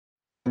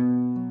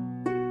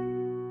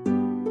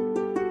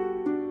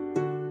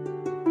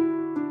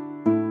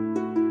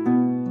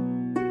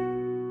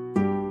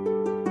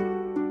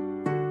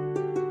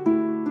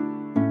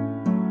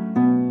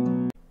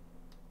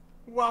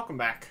welcome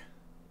back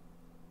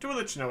to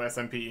Otlichno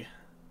SMP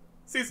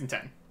Season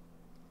 10.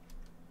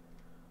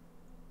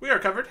 We are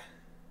covered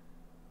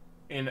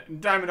in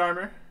diamond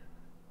armor,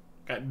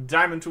 got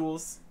diamond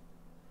tools,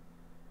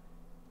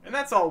 and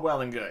that's all well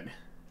and good,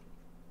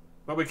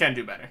 but we can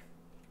do better.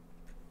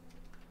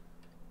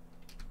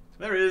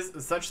 There is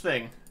such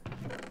thing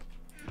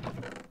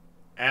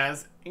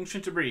as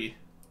ancient debris,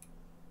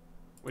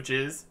 which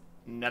is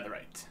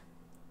netherite.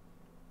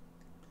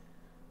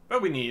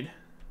 But we need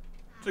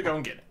to go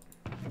and get it.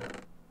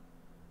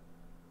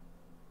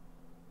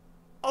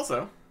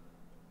 Also,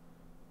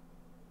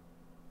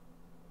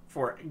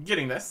 for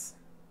getting this,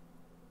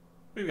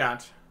 we've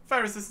got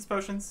fire resistance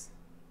potions,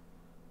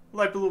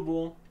 light blue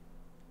wool,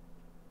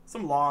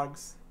 some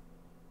logs.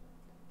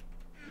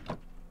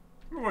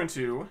 We're going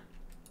to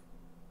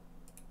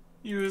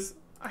use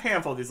a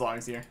handful of these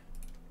logs here,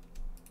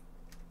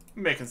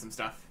 making some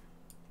stuff.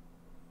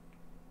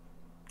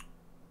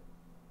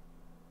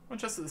 One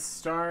chest at the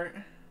start.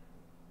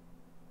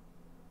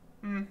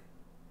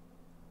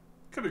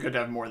 Could be good to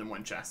have more than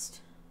one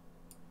chest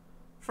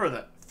for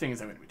the things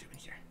I'm going to be doing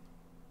here.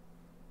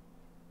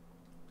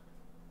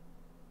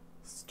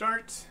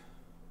 Start.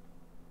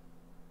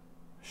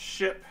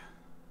 Ship.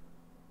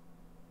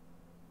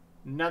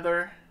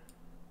 Nether.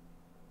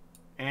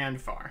 And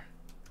far.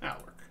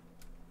 That'll work.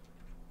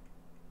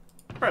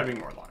 Probably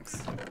more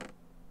logs.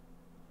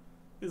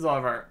 These are all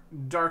of our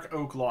dark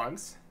oak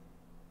logs.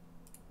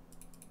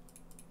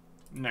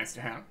 Nice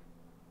to have.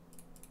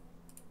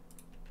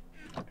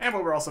 And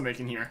what we're also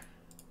making here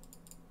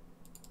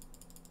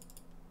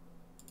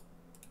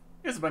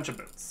is a bunch of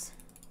boats.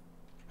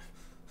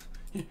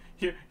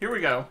 Here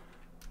we go.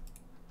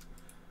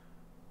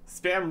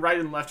 Spam right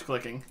and left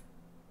clicking.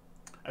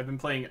 I've been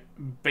playing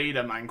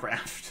beta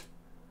Minecraft.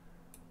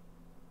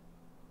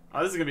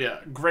 Oh, this is going to be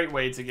a great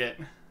way to get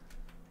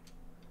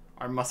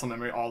our muscle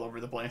memory all over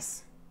the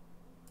place.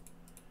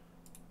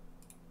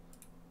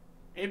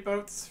 8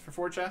 boats for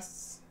 4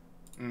 chests.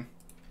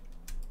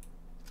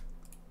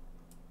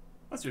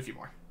 Let's do a few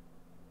more.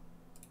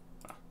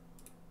 Well,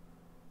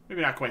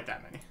 maybe not quite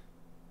that many.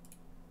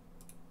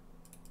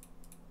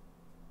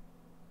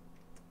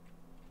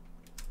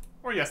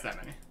 Or yes, that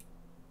many.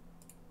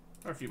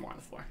 Or a few more on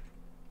the floor.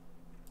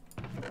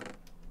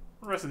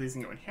 The rest of these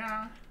can go in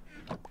here.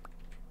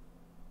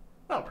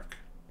 That'll work.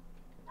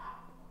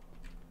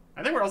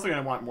 I think we're also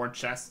going to want more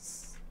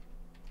chests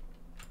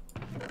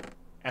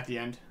at the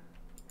end.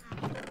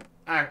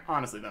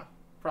 Honestly, though,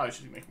 probably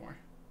should make more.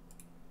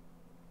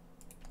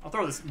 I'll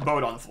throw this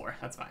boat on the floor.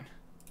 That's fine.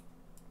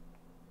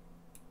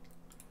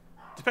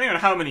 Depending on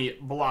how many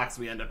blocks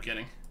we end up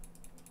getting.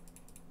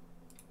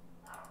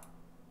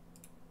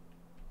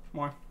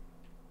 More.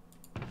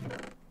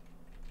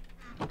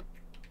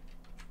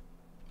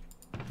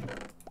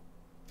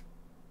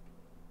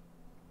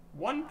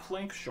 One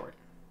plank short.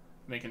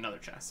 Make another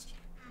chest.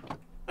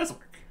 This'll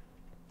work.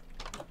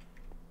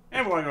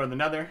 And we want to go to the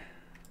nether.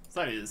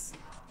 So that is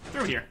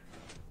through here.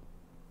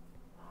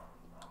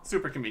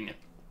 Super convenient.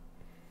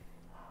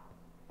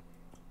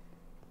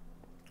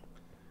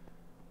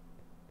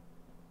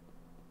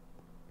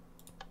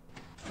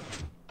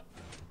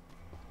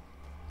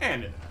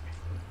 And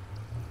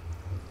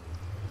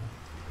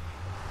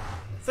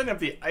setting up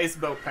the ice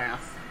boat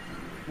path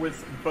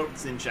with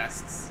boats in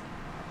chests.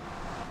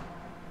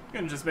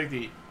 Gonna just make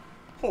the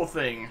whole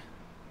thing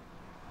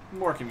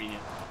more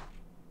convenient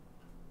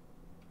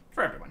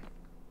for everyone.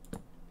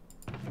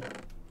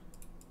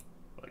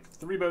 Like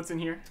 3 boats in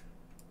here.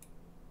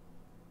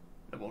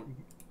 Then we'll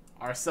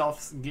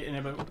ourselves get in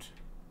a boat.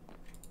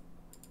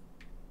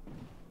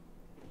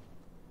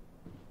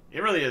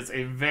 It really is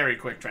a very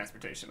quick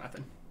transportation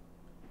method.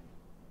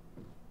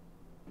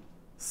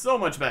 So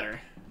much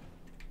better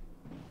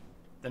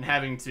than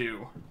having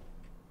to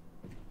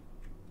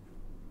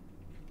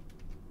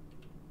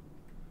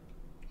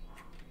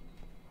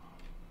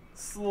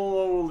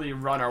slowly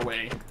run our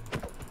way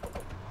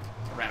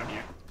around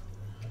here.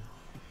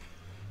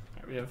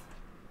 Alright, we have...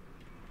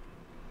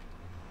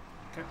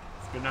 Okay,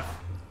 that's good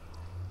enough.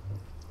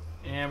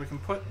 And we can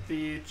put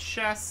the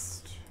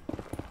chest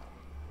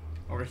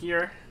over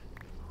here.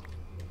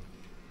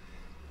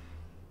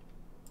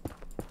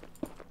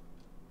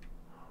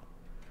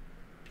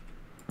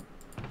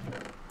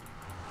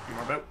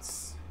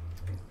 Boats.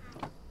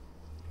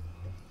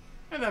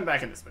 And then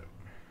back in this boat.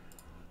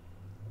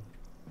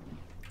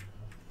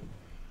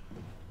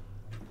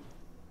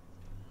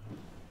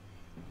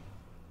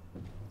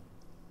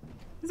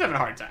 He's having a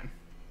hard time.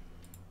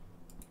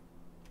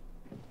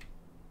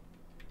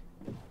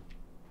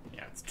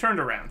 Yeah, it's turned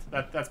around.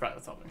 That's probably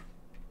what's helping.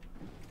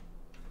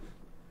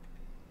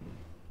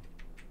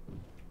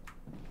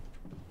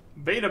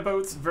 Beta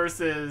boats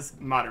versus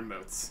modern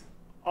boats.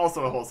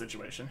 Also a whole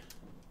situation.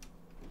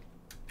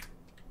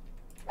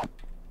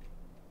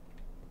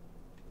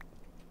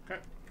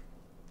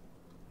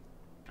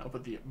 I'll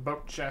put the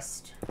boat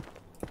chest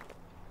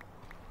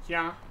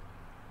here.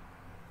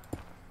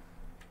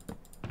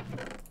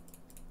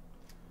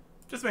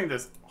 Just make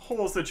this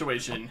whole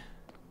situation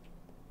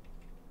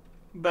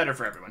better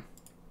for everyone.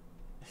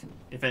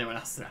 If anyone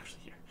else is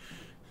actually here.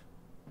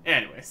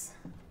 Anyways.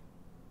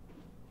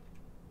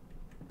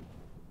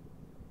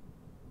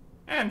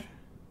 And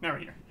now we're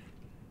here.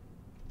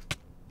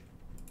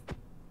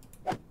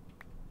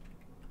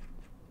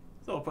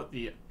 So we'll put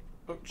the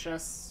oak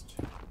chest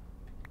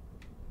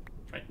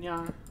right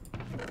now.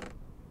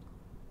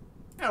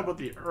 And I'll put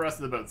the rest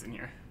of the boats in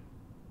here.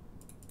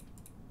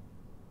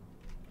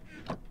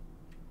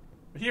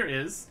 But here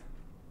is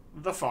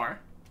the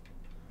far.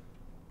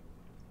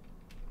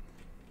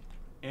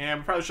 And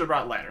we probably should have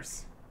brought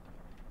ladders.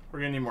 We're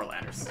gonna need more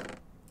ladders.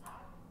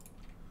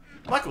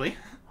 Luckily,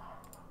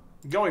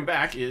 going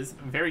back is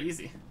very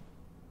easy.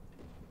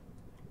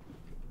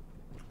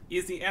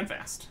 Easy and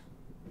fast.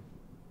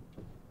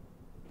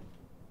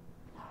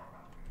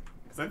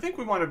 Because I think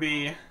we want to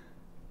be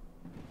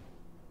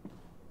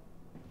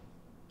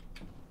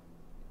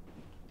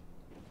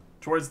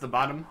towards the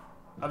bottom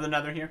of the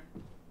nether here.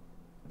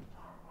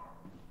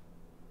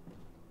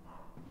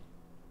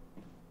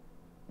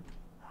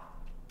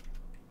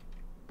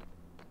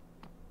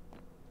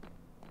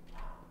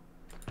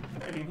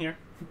 Right in here.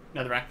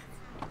 Nether rack.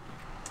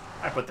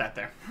 I put that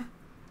there.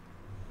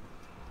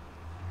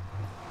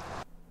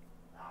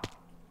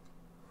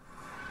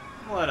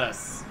 Let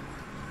us.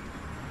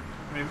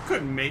 I mean, we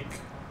could make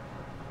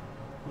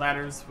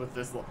ladders with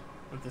this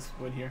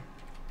wood here.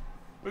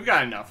 We've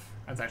got enough.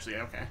 That's actually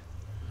okay.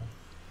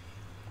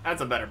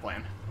 That's a better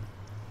plan.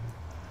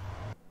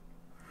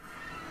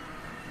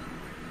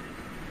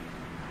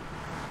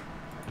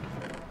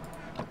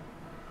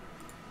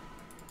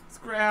 Let's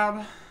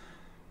grab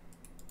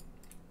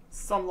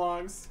some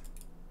logs.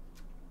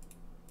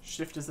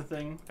 Shift is a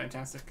thing.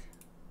 Fantastic.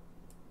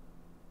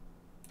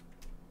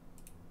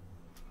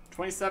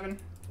 27?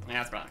 Yeah,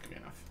 that's probably not gonna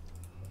be enough.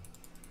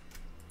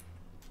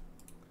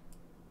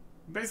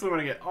 Basically, we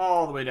want to get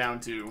all the way down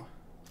to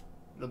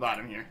the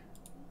bottom here.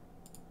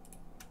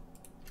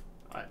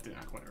 Oh, that did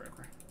not quite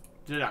work.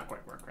 Did not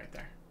quite work right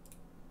there.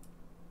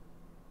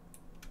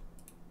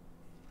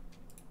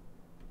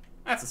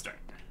 That's a start.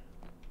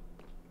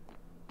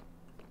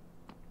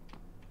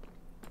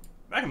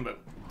 Back in the boat.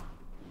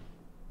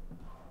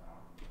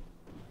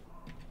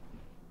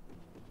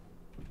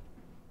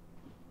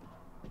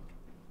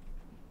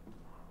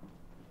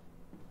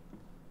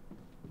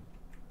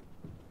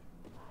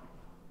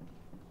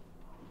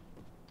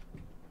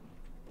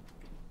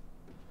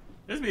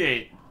 There's be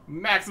a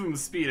maximum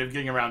speed of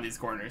getting around these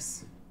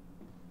corners.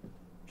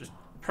 Just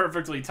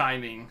perfectly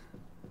timing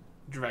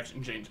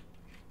direction change.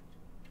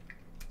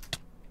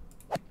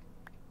 There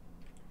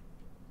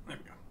we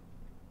go.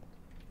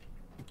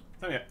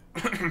 So yeah.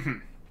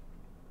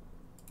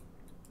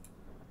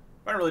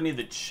 I don't really need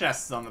the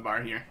chests on the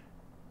bar here.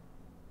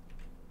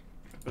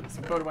 Put this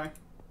boat away.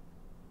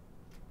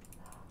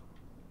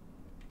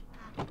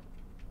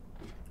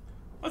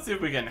 Let's see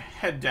if we can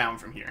head down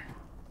from here.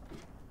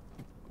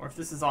 Or if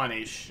this is on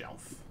a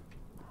shelf.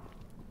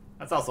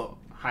 That's also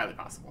highly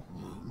possible.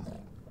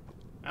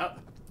 Oh.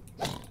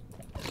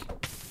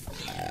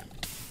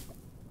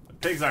 The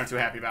pigs aren't too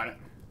happy about it.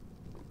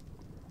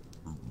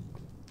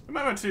 We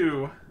might want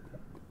to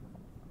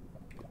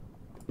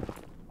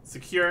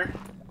secure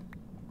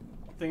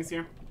things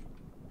here.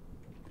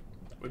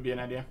 Would be an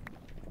idea.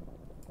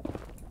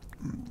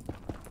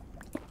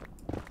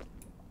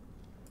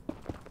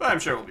 But I'm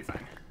sure we'll be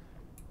fine.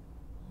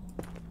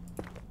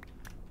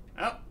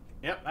 Oh.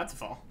 Yep, that's a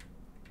fall.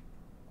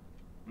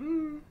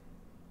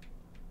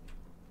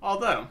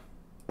 Although,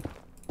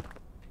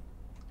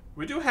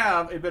 we do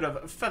have a bit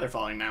of feather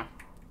falling now.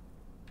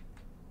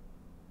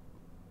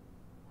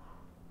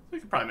 So we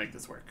could probably make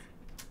this work.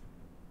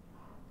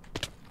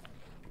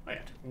 Oh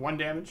yeah, 1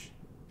 damage.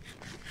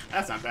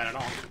 That's not bad at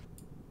all.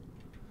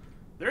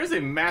 There is a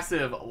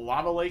massive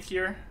lava lake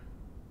here,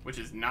 which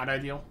is not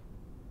ideal.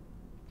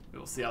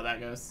 We'll see how that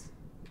goes.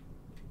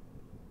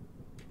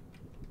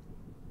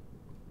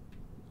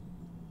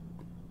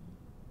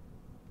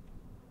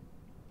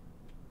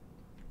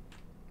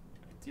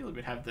 Ideally,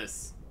 we'd have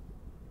this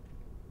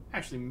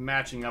actually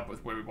matching up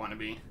with where we want to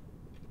be.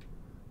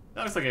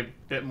 That looks like a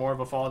bit more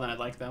of a fall than I'd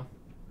like, though.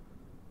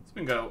 So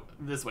we can go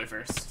this way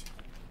first.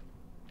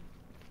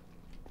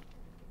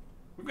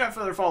 We've got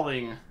feather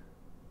falling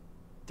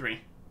 3.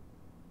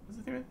 What's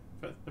the thing?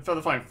 The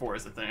feather falling 4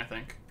 is the thing, I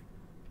think.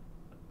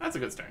 That's a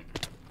good start.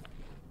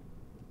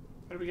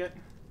 What did we get?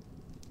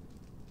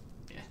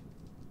 Yeah.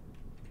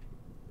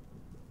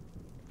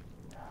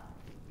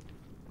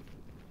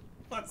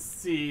 Let's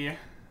see.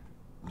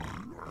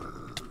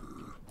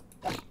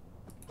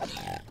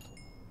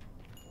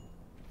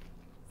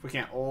 If we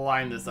can't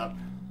line this up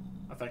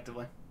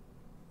effectively.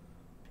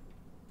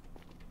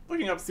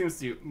 Looking up seems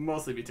to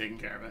mostly be taking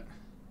care of it.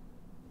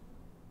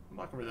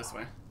 Walk over this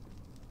way.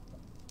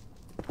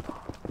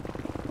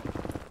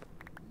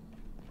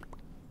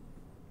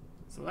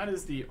 So that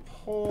is the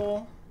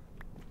hole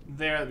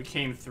there that we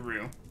came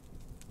through.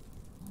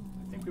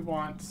 I think we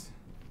want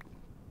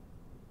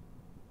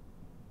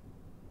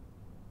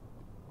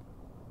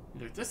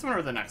either this one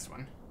or the next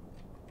one.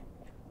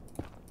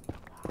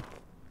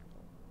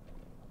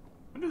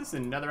 I'll do this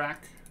in netherrack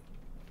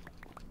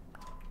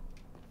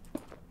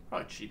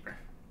Probably cheaper.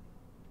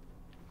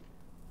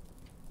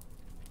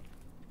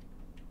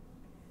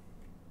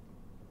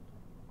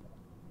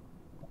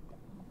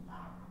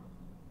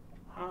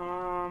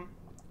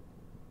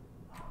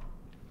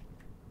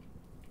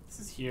 This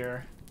is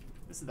here.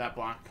 This is that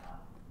block.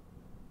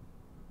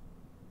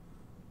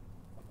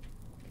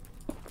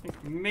 I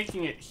think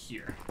making it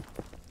here.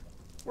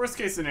 Worst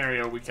case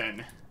scenario, we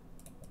can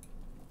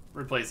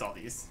replace all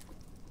these.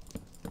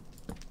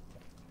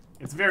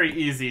 It's very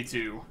easy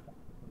to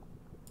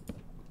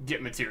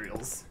get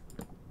materials,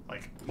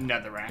 like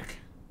netherrack,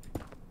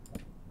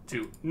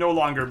 to no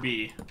longer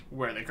be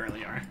where they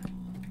currently are.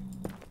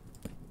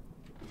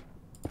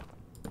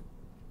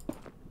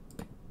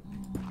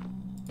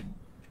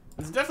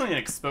 There's definitely an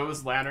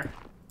exposed ladder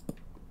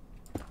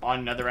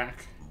on netherrack,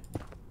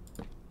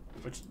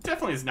 which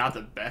definitely is not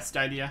the best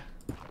idea,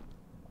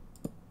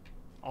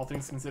 all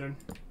things considered.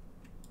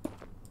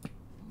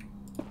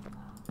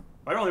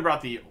 I only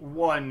brought the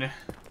one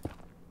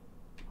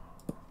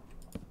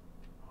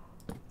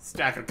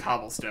stack of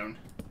cobblestone.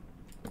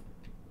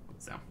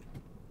 So,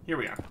 here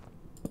we are.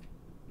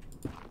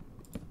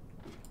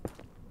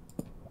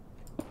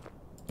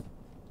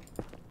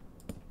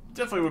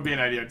 Definitely would be an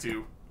idea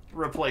to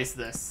replace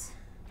this.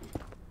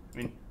 I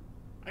mean,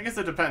 I guess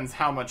it depends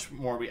how much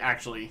more we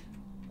actually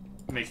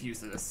make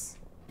use of this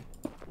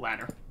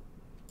ladder.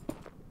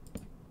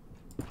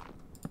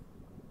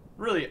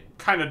 Really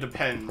kind of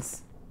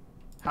depends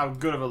how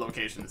good of a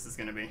location this is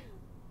going to be.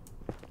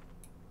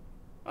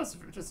 Oh, it's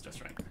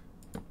just right.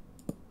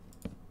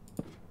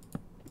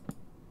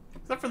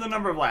 Except for the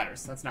number of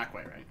ladders. That's not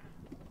quite right.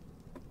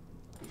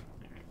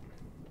 Alright.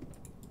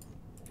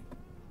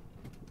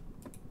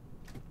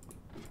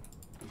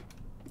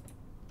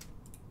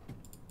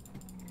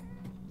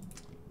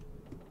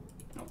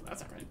 No,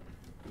 that's not right.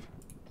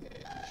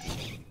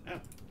 Yeah,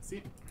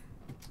 see?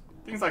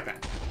 Things like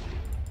that.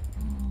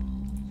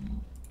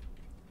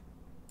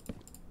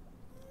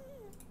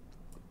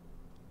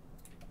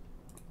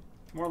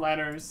 More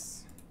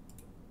ladders.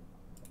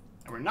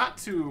 And we're not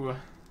to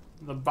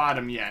the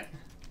bottom yet.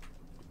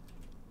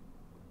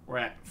 We're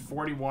at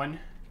 41. We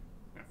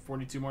have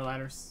 42 more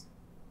ladders.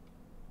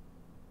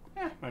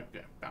 Yeah, might be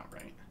about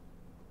right.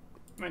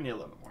 Might need a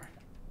little bit more.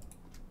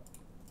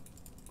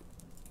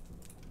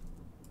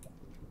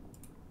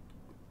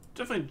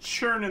 Definitely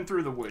churning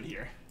through the wood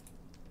here,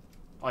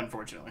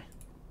 unfortunately.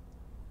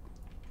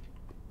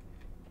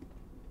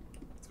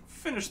 Let's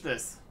finish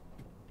this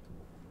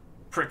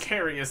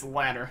precarious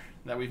ladder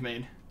that we've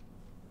made.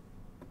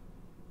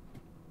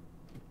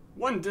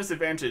 One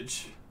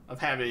disadvantage of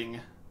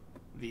having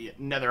the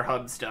nether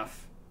hub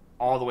stuff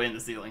all the way in the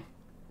ceiling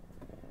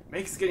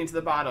makes getting to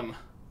the bottom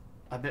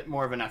a bit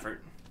more of an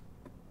effort.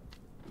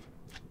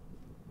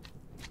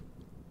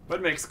 But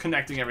it makes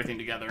connecting everything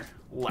together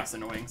less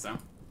annoying, so.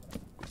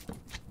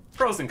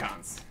 Pros and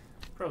cons.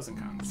 Pros and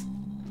cons.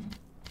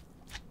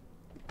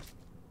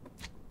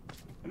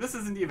 And this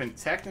isn't even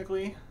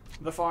technically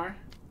the far.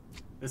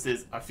 This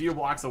is a few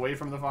blocks away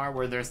from the far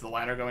where there's the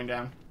ladder going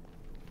down.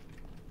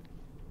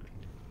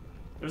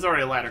 There's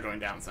already a ladder going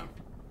down, so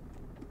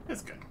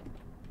it's good.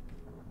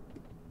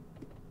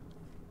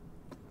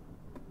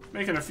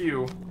 Making a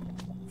few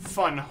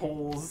fun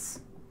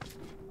holes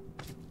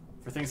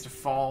for things to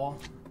fall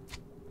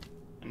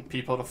and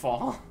people to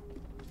fall.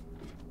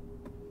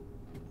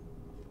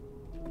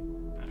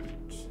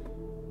 Alright.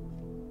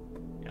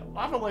 Yeah,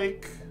 lava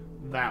lake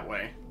that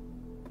way.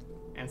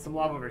 And some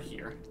lava over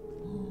here.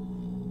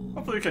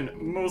 Hopefully we can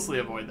mostly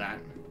avoid that.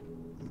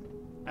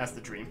 That's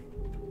the dream.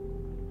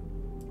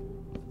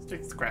 Let's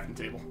take this crafting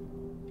table.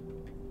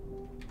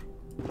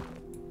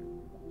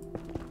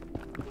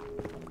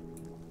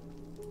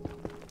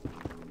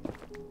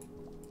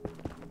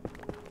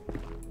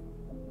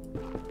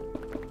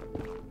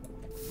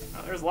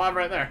 Oh, there's lava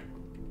right there.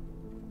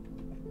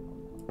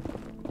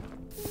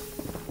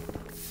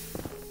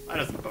 That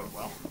doesn't bode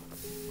well.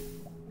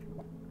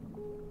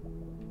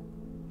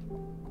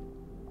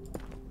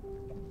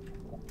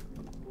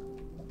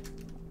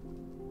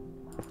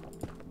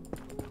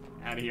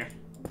 Out of here.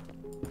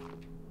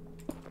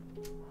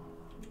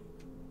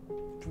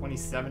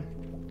 27.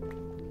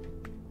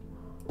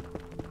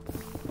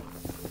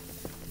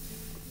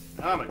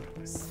 Oh my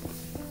goodness.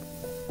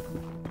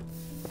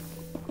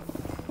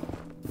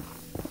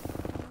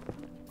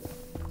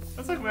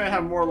 Looks like we might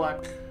have more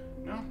luck.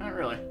 No, not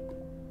really.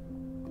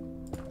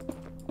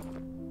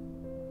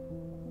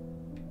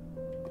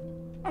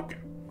 Okay.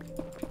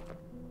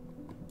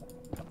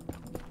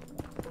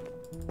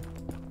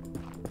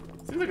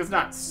 Seems like it's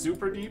not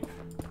super deep,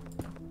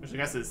 which I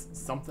guess is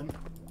something.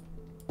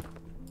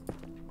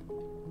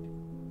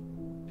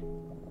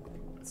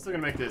 It's still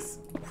gonna make this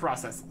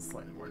process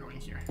slightly more annoying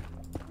here.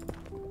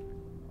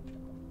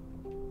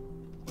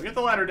 We'll get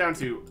the ladder down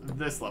to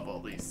this level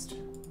at least.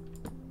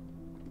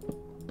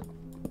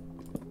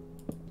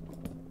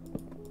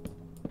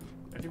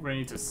 I think we're gonna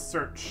need to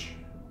search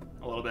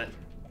a little bit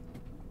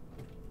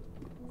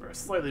for a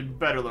slightly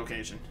better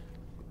location.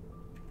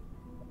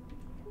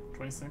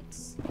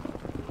 26.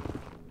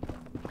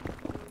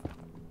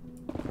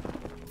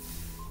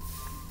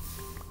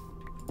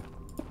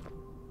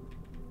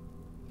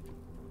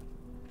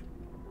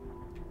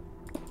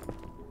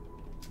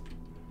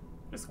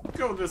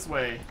 go this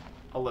way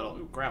a little.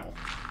 Ooh, gravel.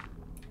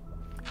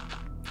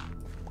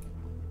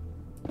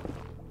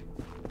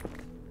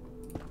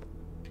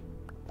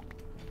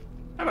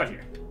 How about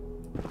here?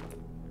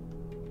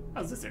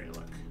 How's this area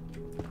look?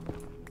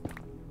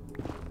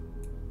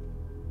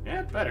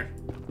 Yeah, better.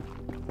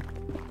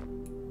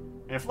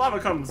 And if lava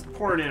comes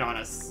pouring in on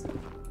us,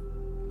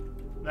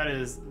 that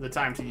is the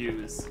time to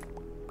use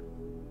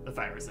the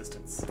fire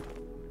resistance. I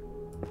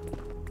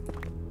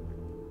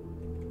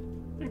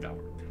think that'll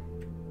work.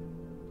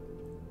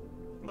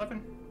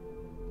 11.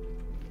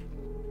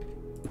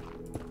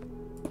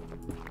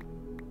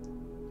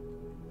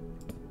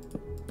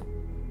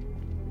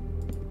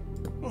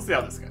 We'll see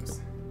how this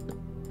goes.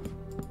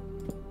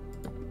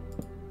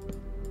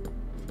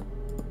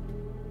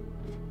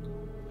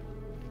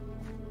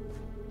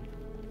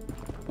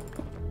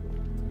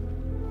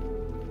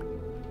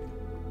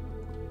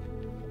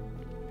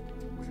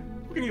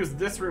 We can use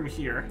this room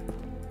here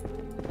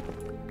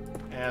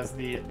as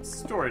the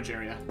storage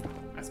area,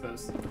 I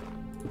suppose.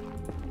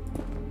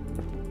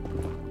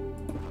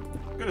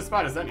 Good a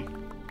spot as any.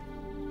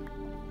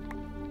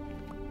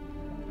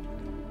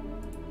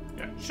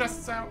 Got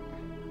chests out.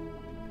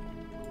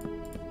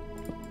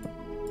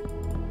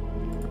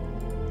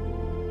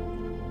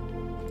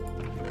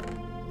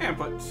 And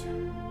put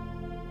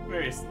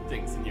various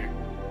things in here.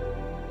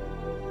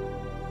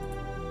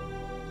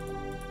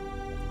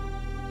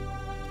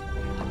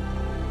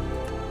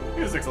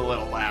 Music's a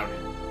little loud.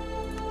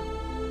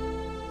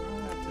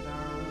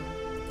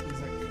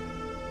 Music.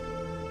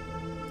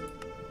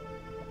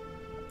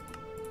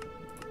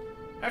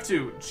 I have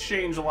to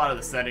change a lot of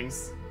the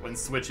settings when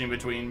switching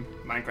between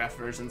Minecraft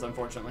versions,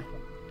 unfortunately.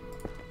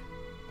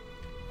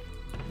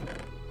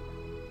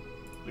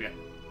 We got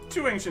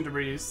 2 ancient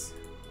debris.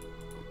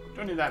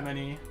 Don't need that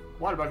many.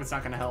 Water bucket's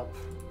not gonna help.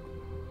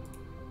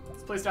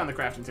 Let's place down the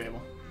crafting table.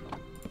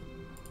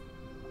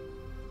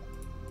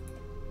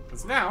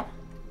 Because now,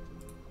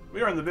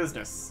 we are in the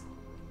business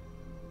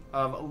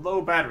of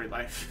low battery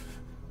life.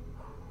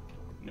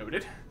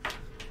 Noted.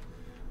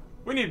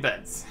 We need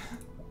beds.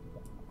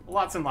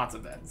 Lots and lots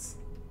of beds.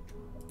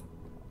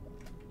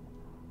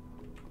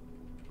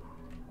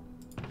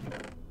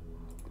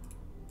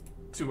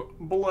 To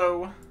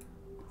blow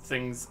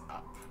things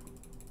up.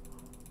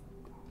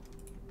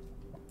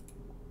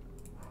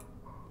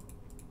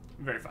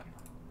 Very fun.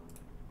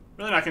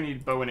 Really not gonna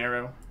need bow and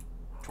arrow,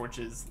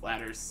 torches,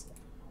 ladders.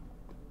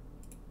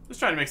 Just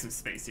trying to make some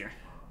space here.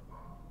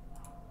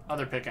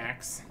 Other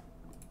pickaxe.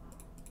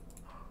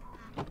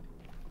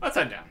 Let's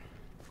head down.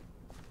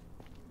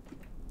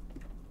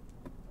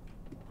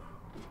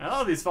 Now,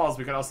 all of these falls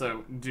we could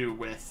also do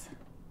with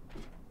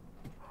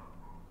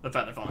the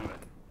feather falling, but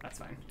that's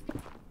fine.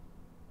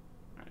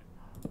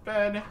 Alright.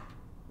 Bed.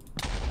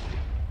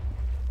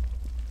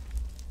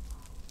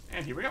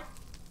 And here we go.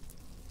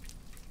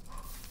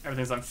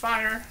 Everything's on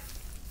fire.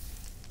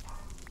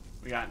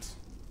 We got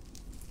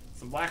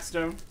some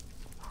blackstone.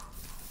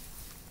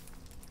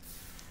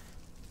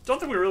 Don't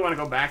think we really want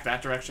to go back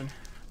that direction.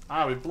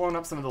 Ah, we've blown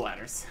up some of the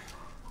ladders.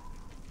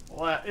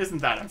 Well, isn't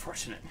that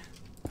unfortunate?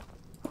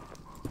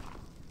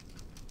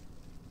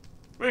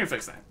 We can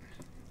fix that.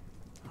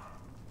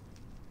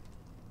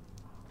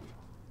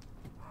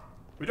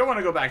 We don't want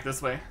to go back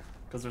this way,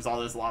 because there's all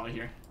this lava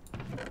here.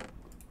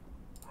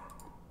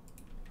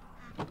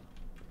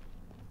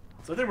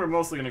 So I think we're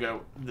mostly going to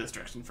go this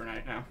direction for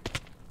right now.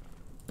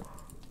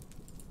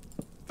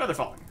 Feather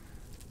falling.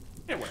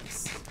 It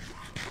works.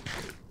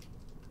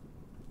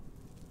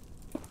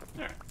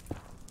 Alright.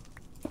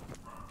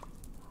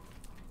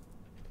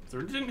 So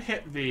we didn't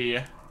hit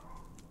the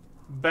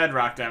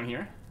bedrock down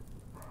here.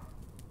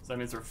 So that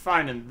means we're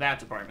fine in that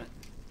department.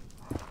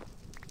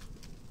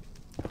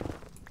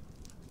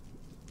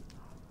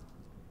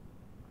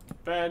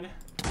 Bed.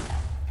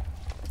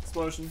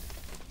 Explosion.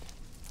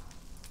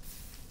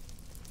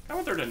 I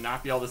want there to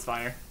not be all this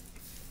fire.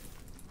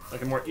 So I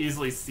can more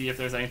easily see if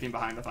there's anything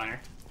behind the fire.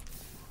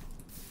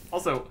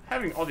 Also,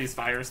 having all these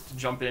fires to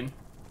jump in,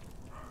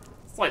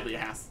 slightly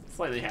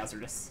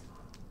hazardous.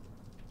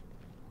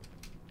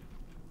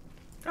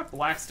 Got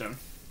blackstone.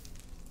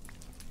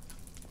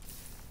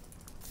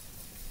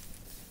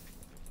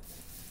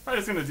 Probably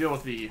just gonna deal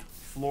with the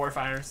floor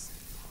fires,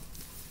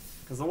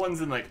 because the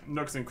ones in like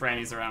nooks and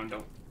crannies around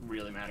don't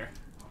really matter.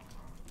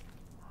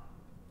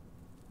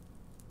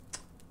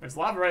 There's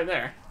lava right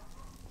there.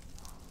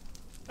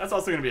 That's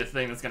also gonna be a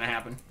thing that's gonna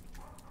happen.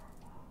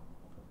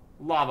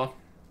 Lava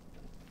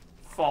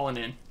falling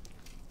in.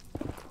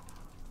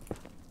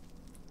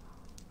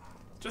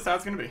 Just how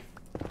it's gonna be.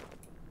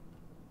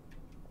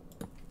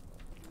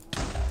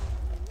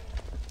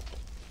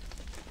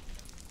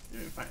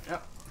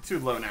 Yep, too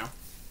low now.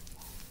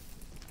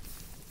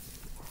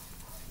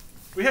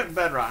 If we hit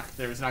bedrock,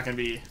 there's not gonna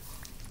be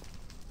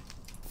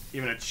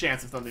even a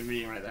chance of something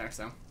being right there,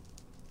 so.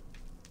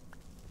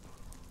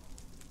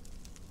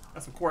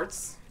 Got some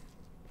quartz.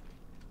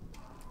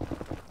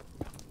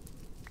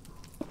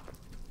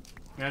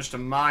 Managed to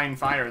mine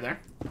fire there.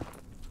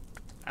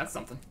 That's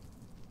something.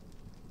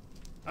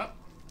 Oh.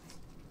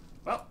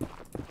 Well.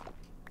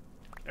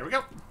 There we go.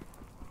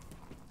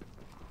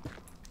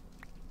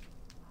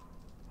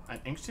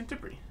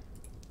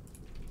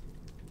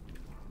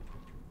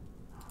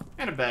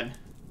 And a bed.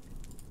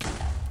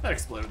 That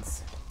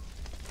explodes.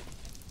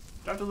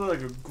 Dropped a little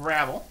like a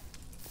gravel.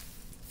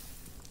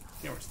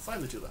 Yeah, we're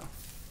slightly too low.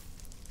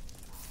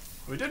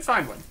 We did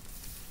find one.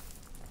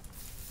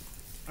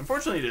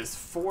 Unfortunately, it is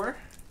 4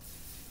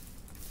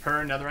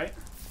 per netherite.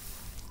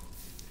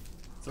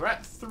 So we're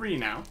at 3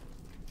 now.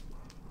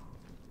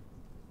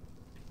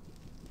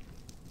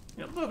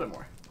 Yeah, a little bit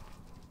more.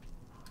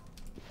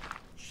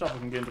 Shovel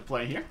can get into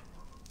play here.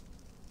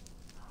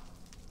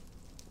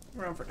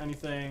 Look around for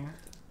anything.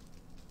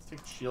 Let's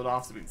take the shield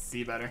off so we can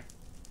see better.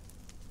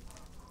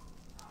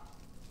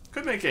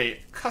 Could make a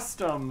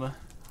custom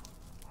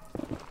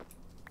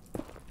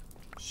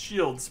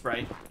shield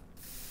sprite.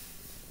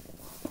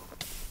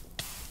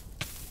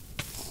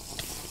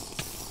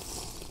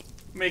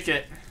 Make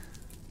it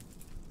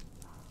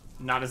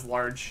not as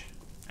large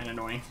and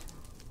annoying.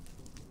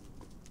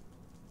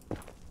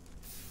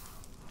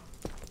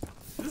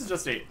 This is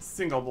just a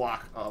single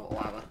block of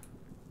lava.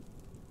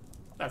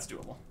 That's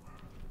doable.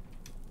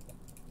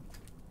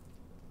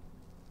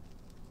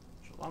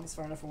 Lava's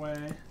far enough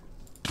away.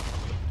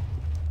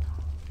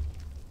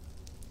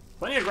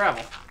 Plenty of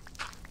gravel.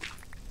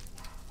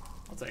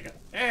 I'll take it.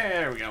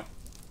 There we go.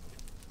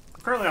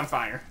 I'm currently on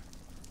fire,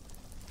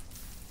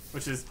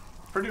 which is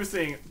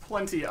producing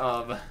plenty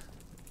of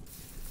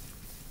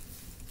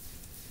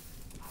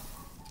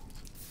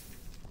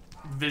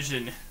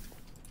vision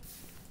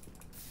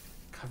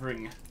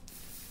covering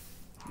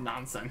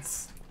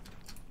nonsense.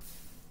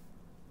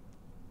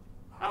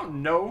 I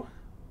don't know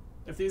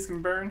if these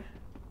can burn.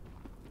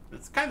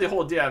 It's kind of the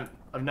whole idea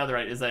of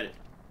netherite is that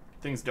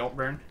things don't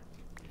burn.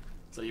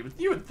 So you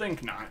would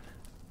think not.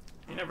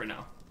 You never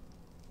know.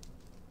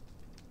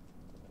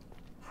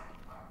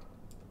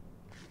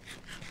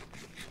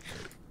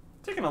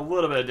 Taking a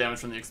little bit of damage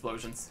from the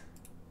explosions.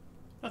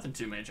 Nothing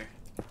too major.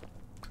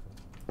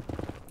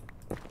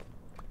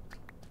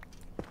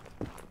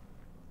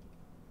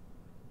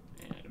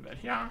 And a bed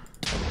here.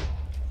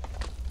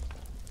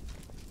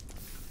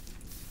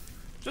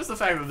 Just the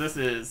fact that this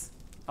is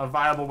a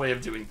viable way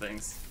of doing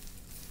things.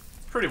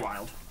 Pretty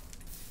wild.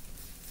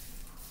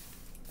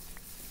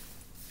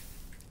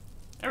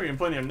 And we're getting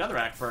plenty of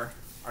netherrack for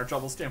our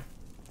troubles too.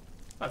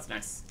 That's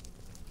nice.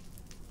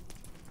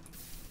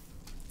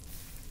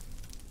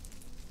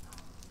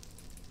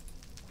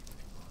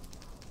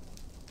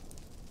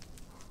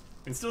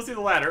 You can still see the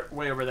ladder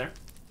way over there.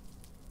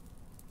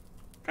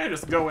 Kind of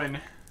just going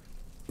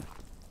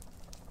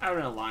out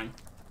in a line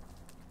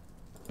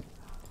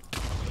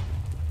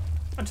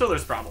until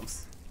there's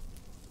problems.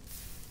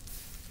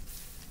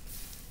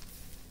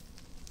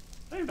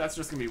 I think that's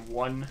just gonna be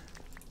one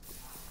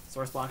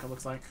source block, it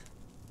looks like.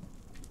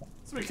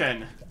 So we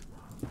can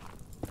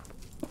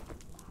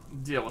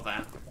deal with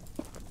that.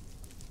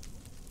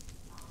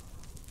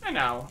 And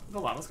now the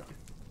lava's gone.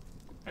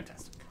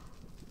 Fantastic.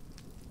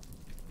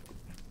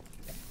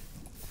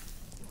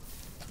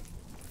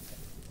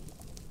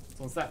 So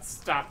once that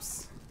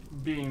stops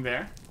being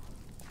there,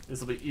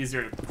 this will be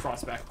easier to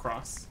cross back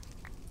across.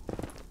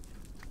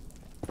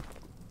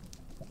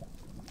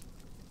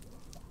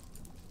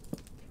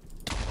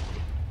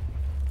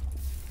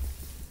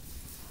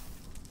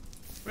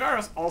 We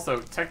are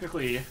also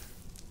technically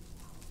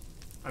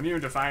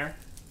immune to fire,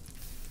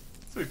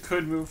 so we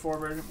could move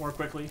forward more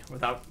quickly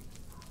without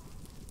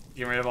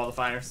getting rid of all the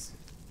fires.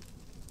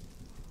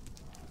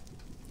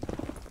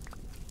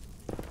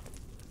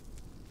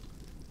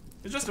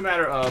 It's just a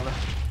matter of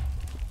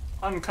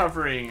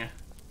uncovering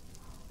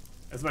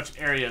as much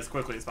area as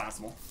quickly as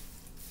possible.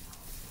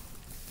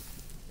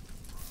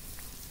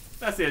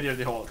 That's the idea of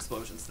the whole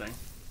explosions thing.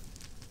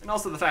 And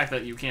also the fact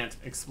that you can't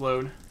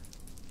explode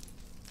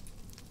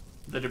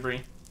the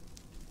debris.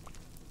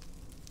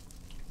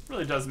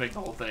 Really does make the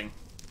whole thing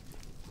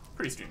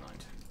pretty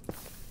streamlined.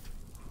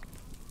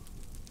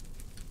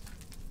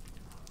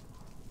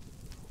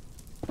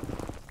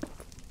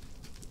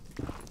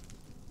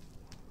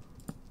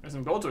 There's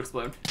some gold to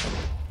explode.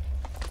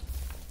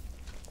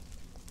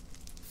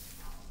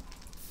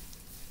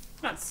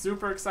 Not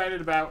super excited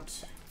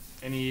about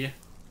any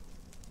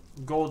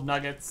gold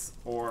nuggets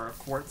or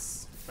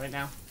quartz right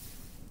now.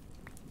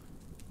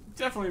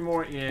 Definitely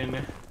more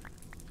in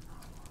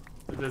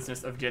the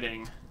business of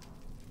getting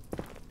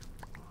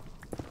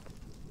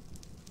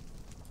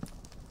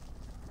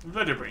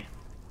the debris.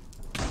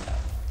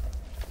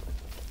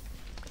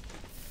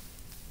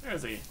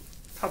 There's a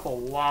couple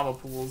lava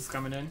pools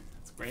coming in.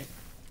 That's great.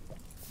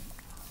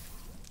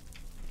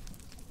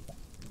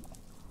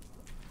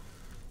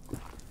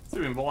 So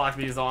we can block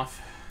these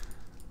off.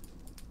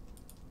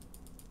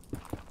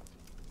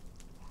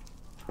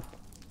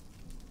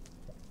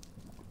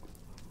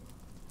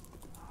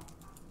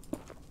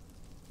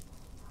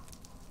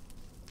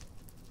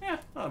 Yeah,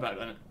 not about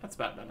done it. That's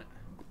about done it.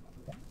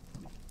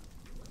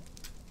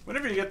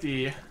 Whenever you get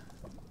the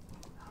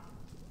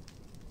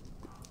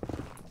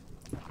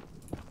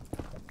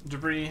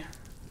debris,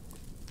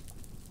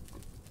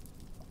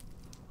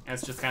 and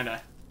it's just kind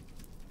of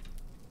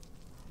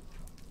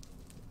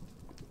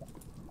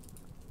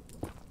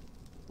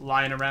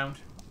lying around,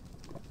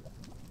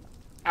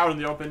 out in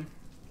the open,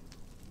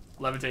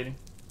 levitating.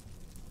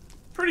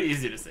 Pretty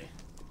easy to see.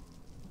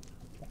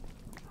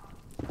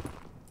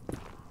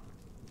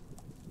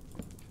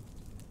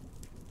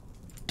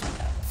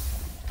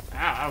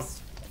 Ah, that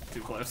was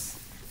too close.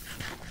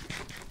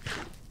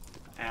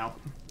 Ow.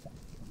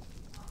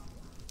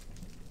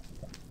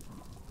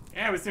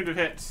 And we seem to have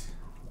hit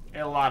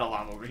a lot of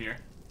lava over here.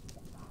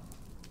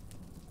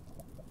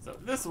 So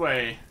this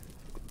way,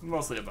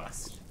 mostly a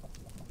bust.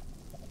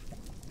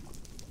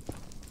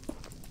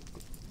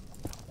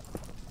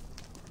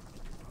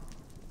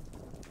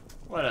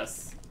 Let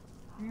us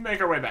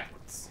make our way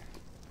backwards.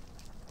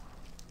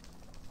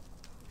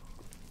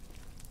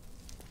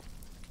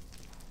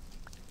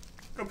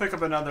 Go pick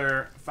up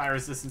another fire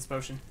resistance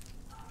potion.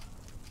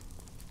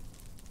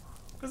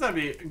 Because that'd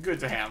be good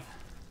to have.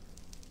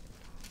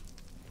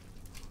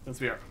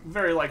 Since we are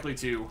very likely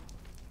to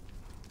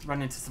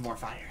run into some more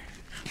fire.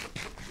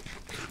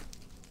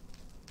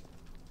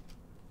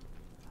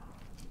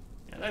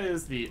 Yeah, that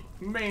is the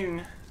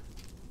main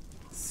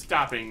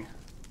stopping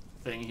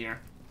thing here.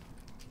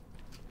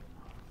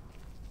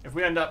 If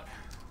we end up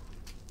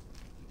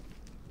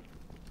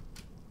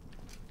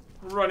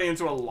running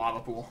into a lava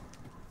pool.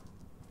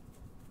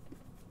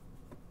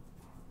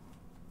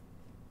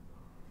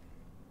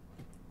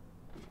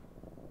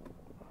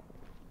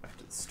 Back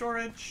to the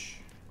storage.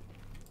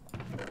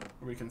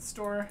 Where we can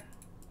store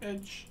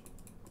edge.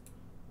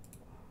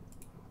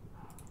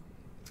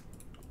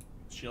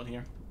 Shield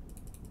here.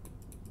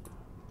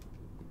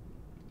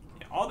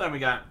 Yeah, all done. We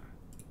got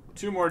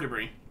 2 more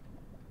debris.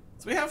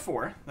 So we have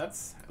 4.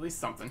 That's at least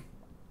something.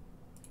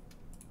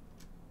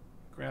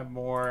 Grab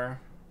more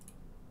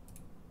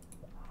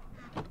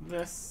of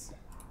this.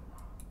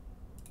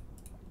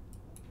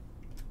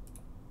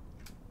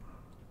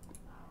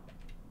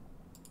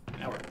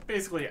 Now we're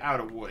basically out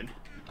of wood.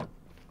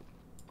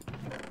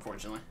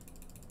 Unfortunately.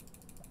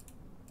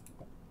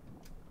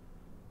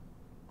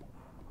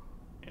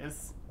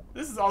 Yes.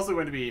 This is also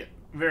going to be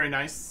very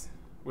nice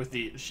with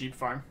the sheep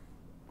farm.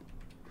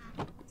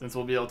 Since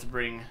we'll be able to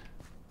bring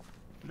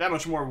that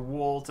much more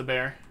wool to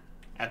bear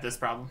at this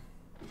problem.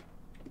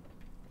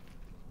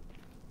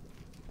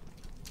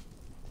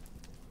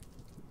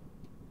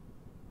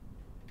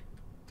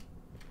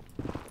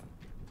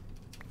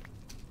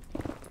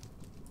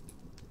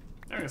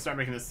 Now we're going to start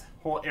making this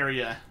whole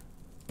area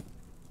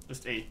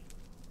just a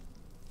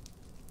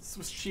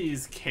Swiss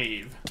cheese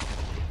cave.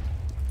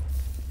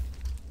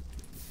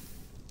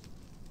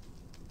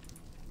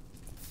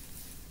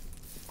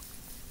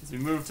 As we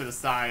move to the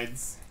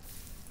sides.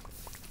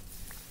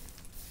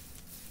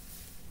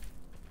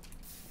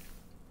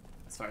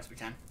 As far as we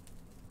can.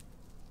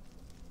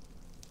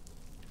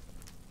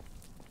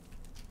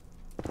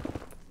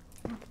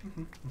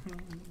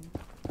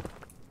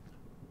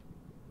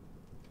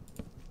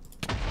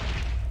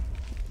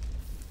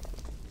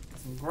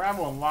 Some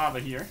gravel and lava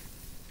here.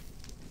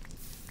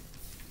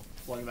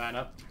 Plug that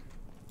up.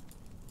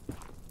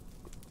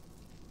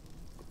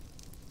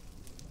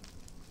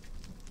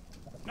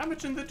 Not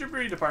much in the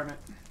debris department.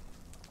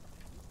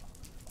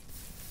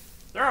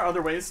 There are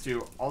other ways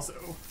to also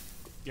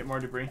get more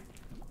debris.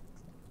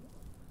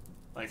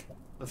 Like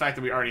the fact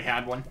that we already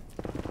had one.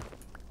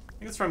 I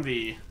think it's from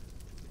the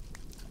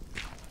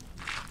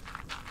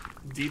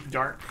deep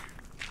dark.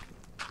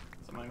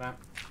 Something like that.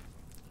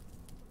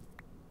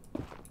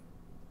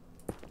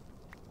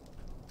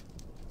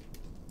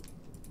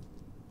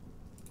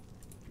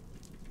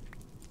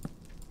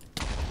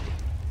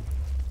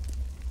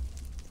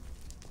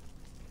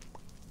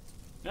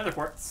 Nether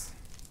quartz.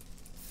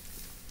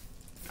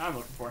 I'm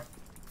looking for.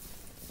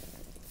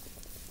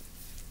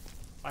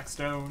 Black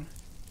stone.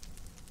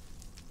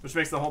 Which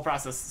makes the whole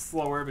process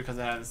slower because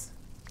it has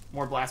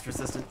more blast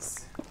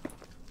resistance.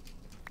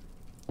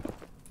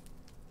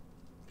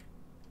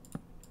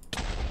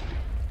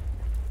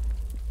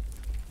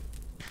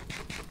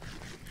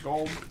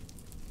 Gold.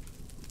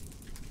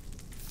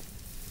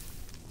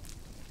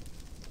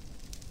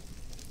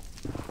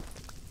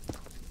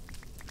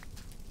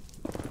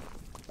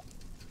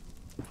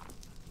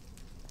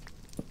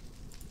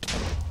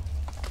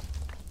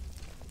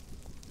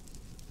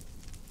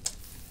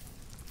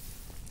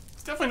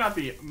 Definitely not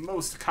the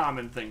most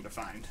common thing to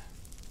find,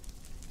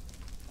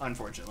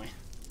 unfortunately.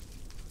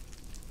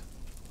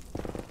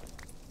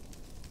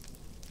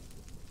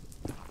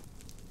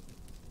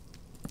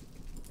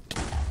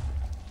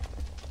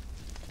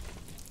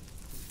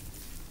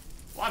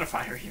 A lot of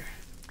fire here.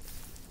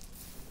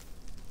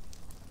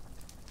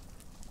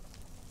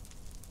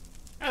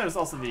 And there's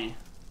also the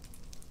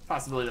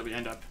possibility that we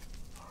end up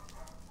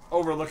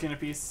overlooking a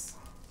piece.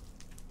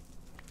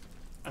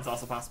 That's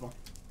also possible.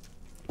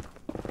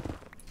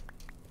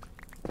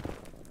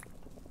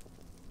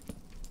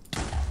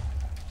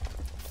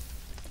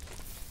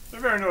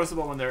 They're very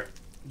noticeable when they're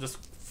just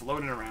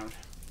floating around.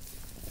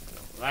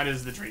 So that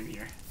is the dream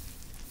here.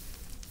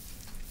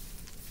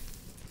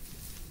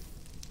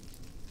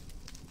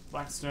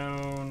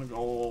 Blackstone,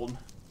 gold.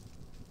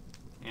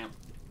 Yeah.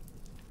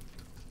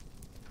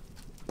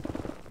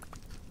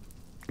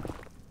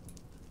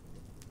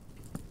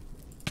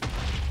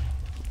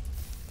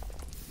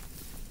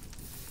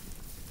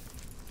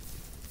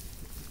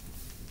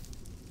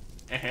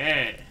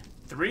 Hey,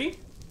 3?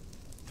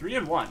 3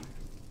 and 1.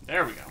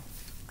 There we go.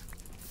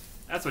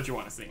 That's what you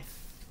want to see.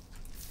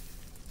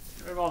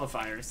 Get rid of all the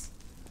fires.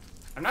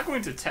 I'm not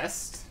going to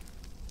test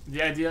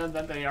the idea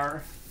that they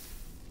are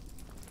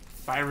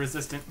fire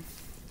resistant.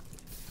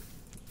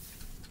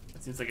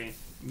 That seems like a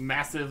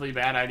massively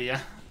bad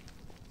idea.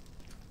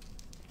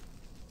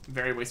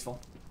 Very wasteful.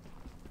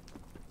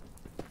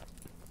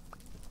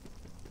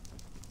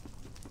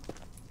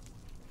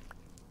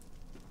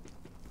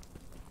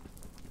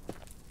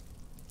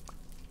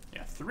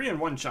 Yeah, 3 in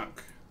 1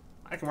 chunk.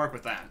 I can work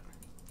with that.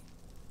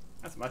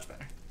 That's much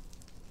better.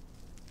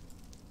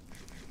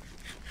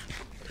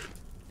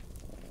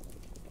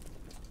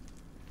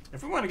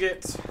 If we want to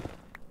get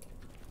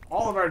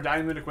all of our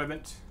diamond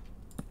equipment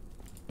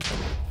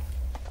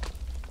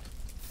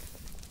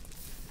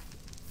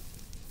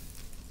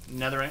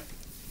netherite,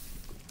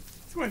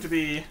 it's going to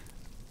be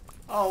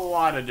a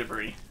lot of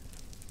debris.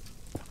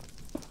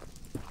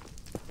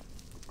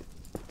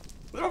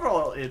 But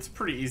overall, it's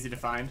pretty easy to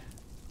find.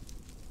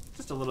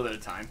 Just a little bit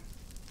of time.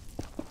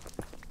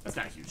 That's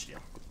not a huge deal.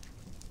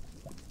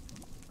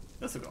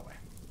 This will go away.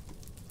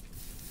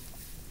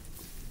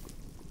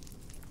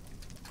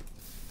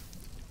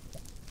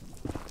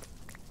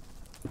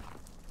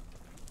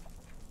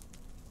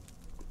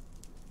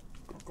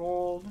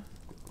 Gold,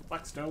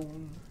 black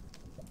stone.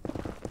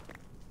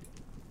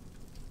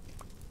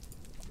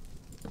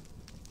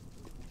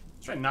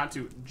 Try not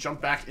to jump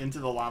back into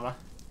the lava.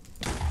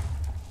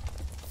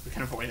 We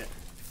can avoid it.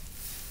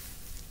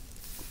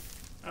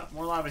 Oh,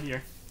 more lava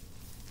here.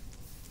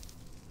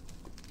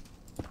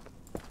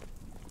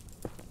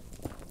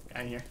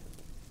 Get in here.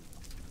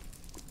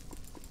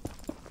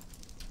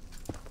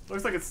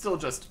 Looks like it's still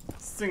just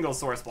single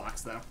source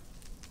blocks though.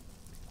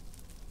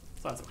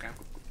 So that's okay.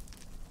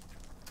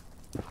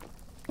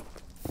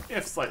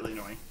 If slightly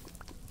annoying.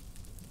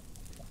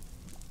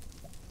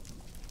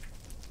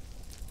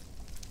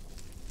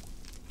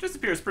 Just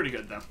appears pretty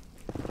good though.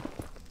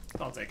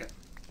 I'll take it.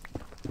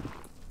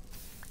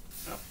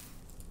 Oh.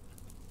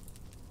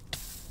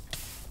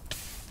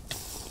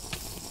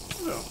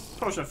 So,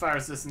 potion of fire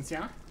resistance,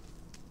 yeah.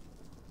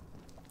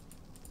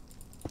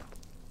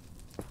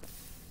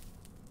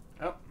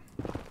 Oh.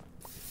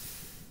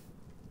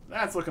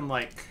 That's looking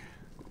like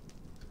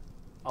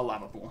a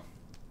lava pool.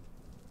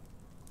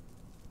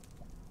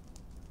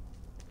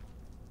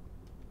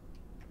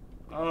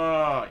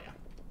 Oh, yeah.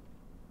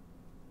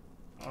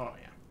 Oh,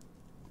 yeah.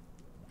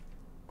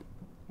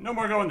 No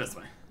more going this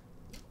way.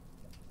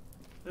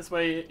 This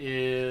way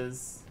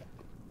is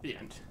the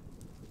end.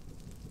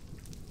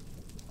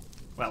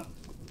 Well,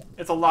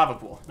 it's a lava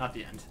pool, not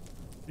the end.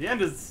 The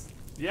end is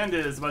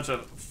a bunch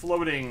of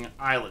floating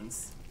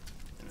islands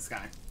in the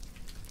sky.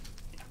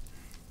 Yeah.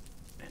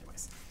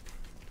 Anyways.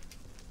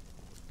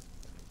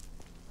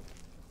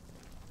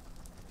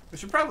 We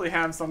should probably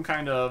have some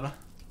kind of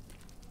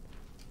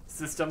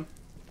system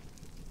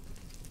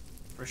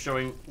for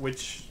showing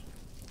which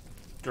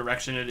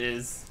direction it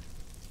is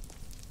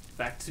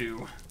back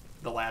to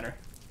the ladder.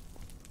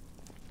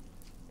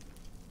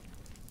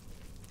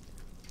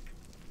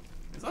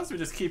 As long as we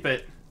just keep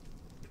it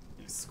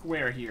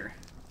square here,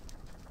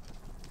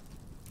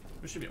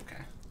 we should be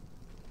okay.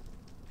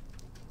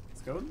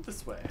 Let's go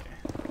this way.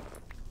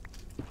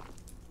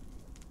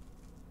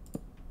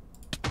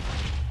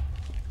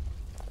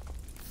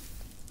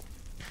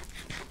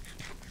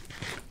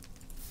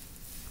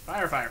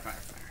 Fire, fire, fire,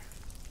 fire.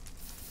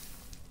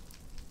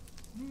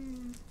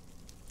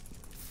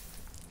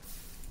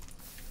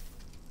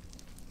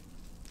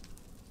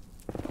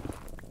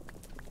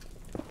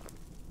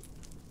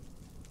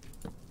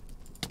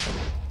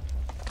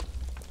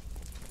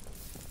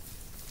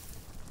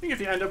 I think if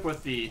you end up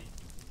with the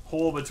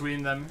hole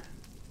between them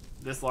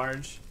this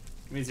large,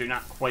 it means you're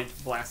not quite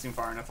blasting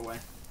far enough away.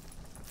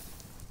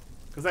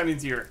 Because that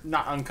means you're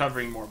not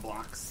uncovering more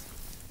blocks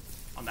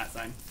on that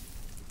side.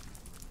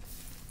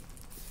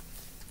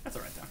 That's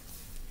alright though.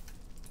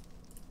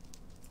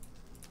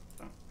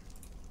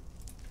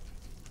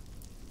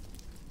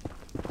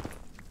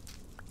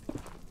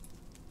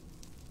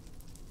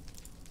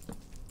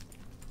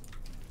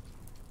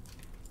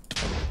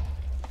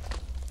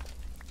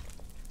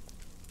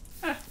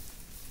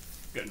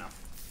 Good enough.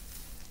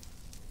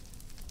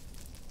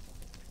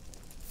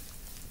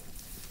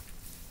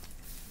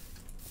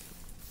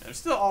 There's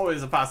still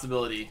always a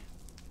possibility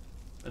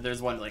that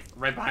there's one like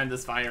right behind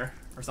this fire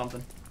or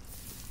something.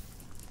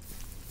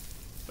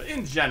 But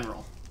in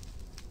general,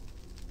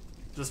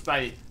 just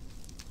by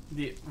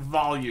the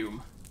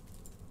volume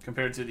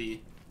compared to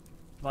the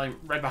volume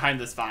right behind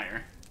this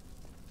fire,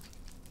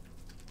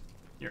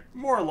 you're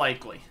more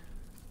likely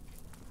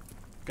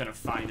gonna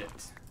find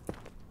it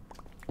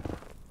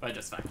by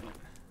just finding it.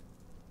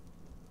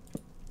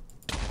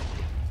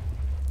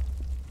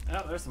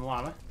 Oh, there's some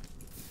lava.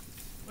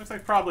 Looks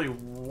like probably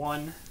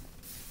one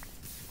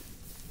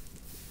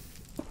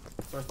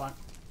source block.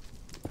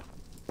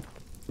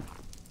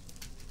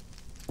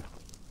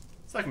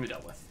 So that can be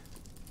dealt with.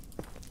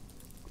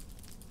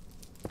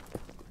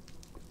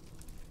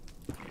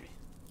 Maybe.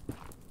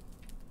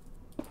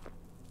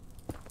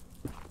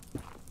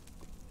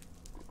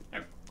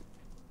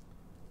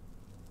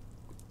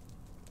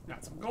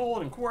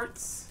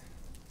 quartz.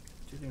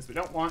 Two things we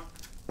don't want.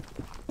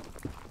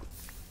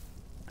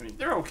 I mean,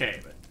 they're okay,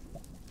 but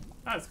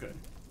not as good,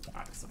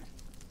 obviously.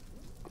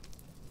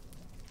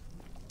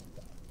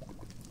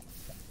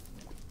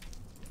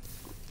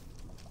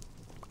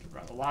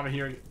 Around the lava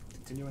here,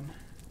 continuing.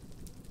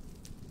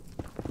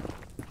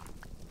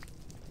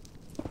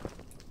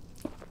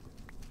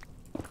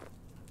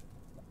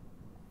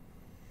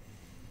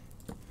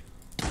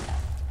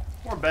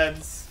 More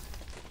beds,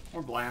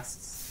 more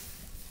blasts.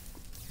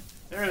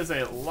 There is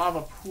a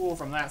lava pool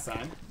from that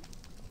side.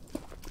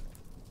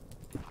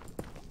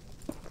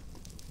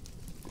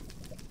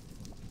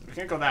 We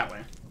can't go that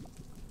way.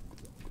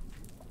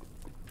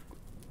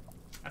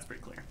 That's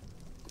pretty clear.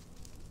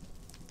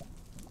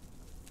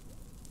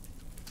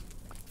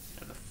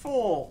 Yeah, the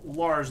full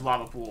large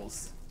lava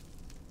pools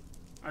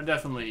are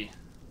definitely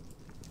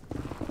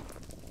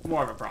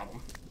more of a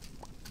problem.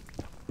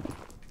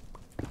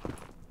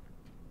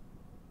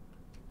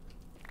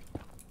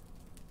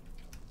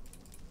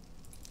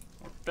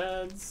 More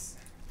beds.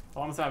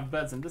 I'll almost have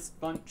beds in this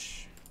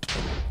bunch.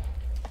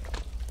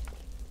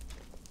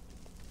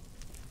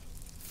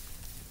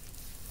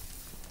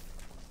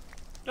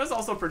 It does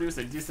also produce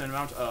a decent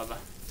amount of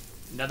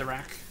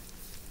netherrack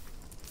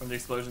from the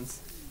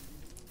explosions.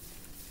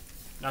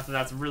 Not that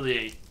that's really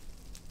a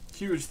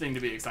huge thing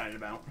to be excited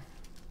about.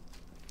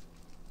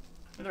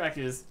 Netherrack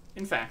is,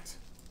 in fact,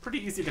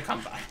 pretty easy to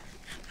come by.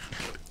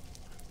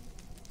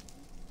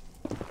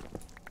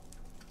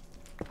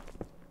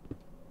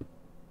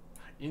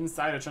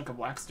 Inside a chunk of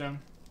blackstone.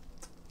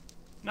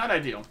 Not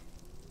ideal.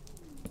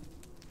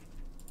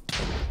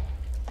 You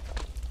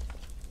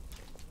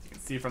can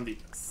see from the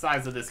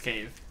size of this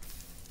cave.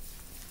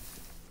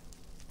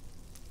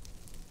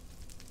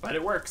 But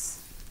it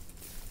works.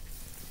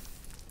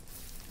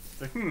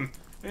 It's like,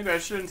 maybe I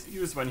shouldn't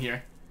use one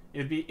here.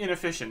 It'd be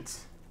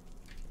inefficient.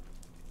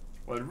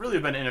 What would really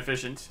have been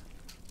inefficient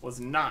was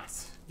not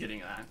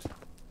getting that.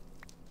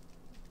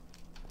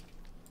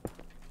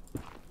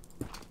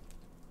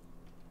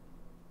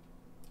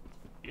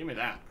 Give me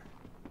that.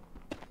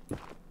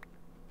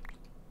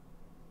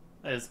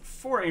 That is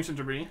 4 ancient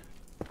debris.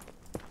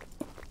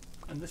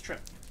 And this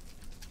trip.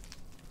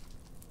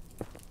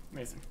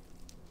 Amazing.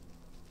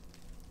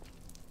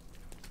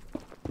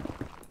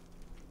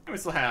 And we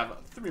still have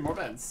 3 more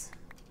beds.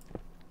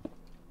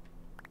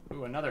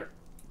 Ooh, another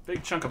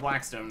big chunk of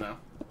blackstone, though.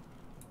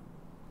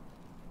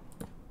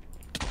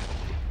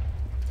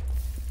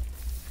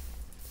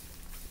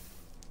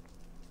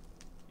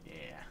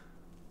 Yeah.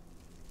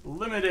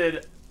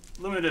 Limited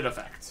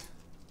effect.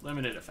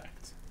 Limited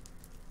effect.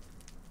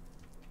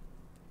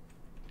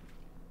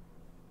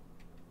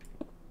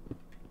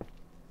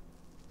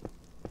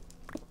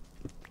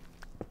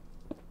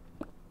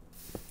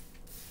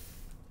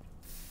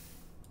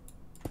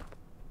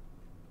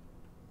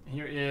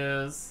 Here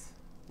is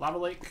lava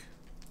lake.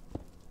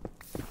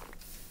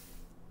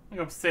 I'm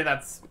gonna say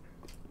that's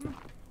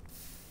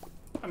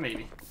a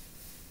maybe.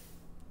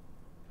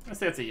 I'm gonna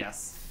say it's a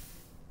yes.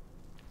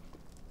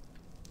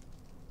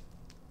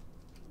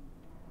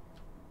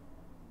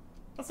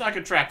 Let's not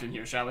get trapped in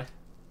here, shall we?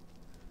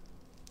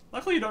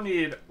 Luckily, you don't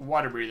need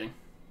water breathing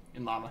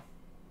in lava.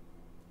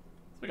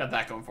 So we got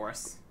that going for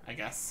us, I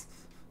guess.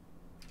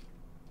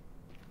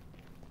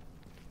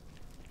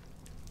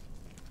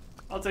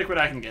 I'll take what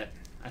I can get,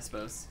 I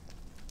suppose.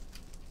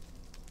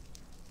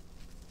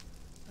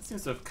 That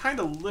seems to have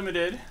kind of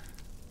limited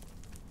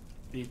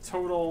the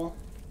total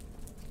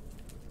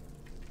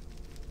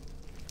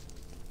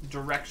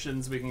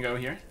directions we can go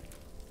here.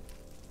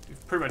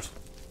 We've pretty much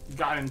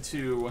gotten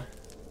to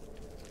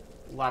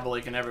lava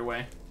lake in every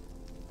way.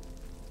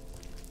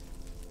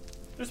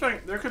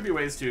 There could be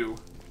ways to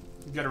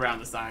get around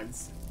the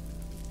sides.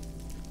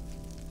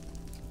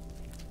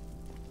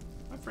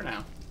 But for now,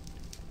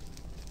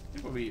 I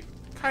think what we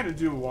kind of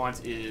do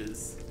want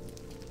is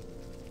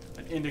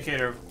an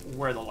indicator of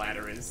where the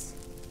ladder is.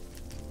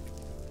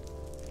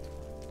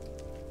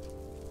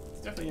 It's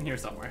definitely in here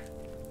somewhere.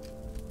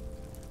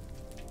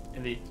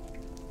 In the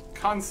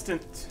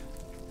constant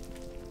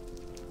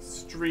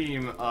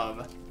stream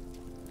of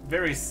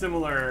very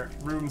similar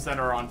rooms that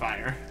are on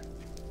fire.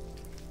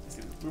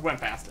 We went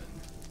past it.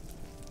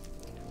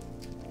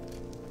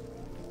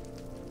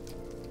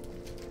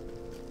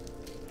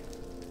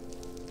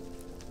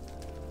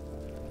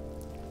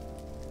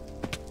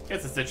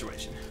 It's a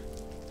situation.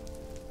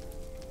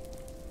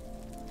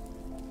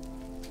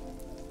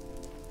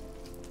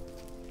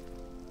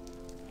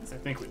 Yes, I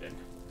think we did.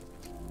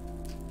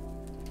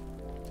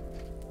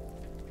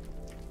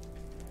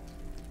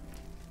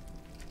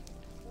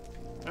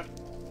 Oh.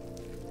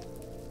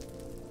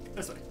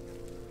 This way.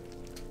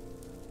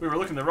 We were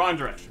looking the wrong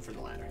direction for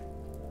the ladder.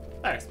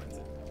 That explains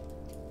it.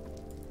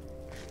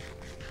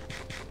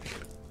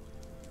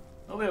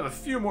 Well, we have a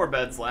few more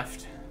beds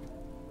left.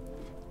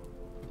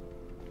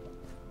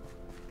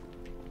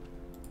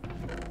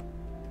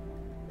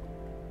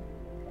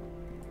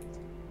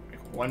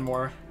 Make one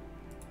more,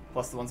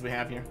 plus the ones we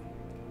have here.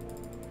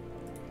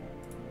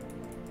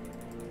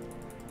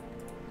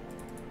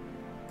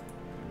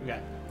 We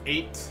got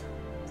 8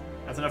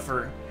 That's enough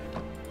for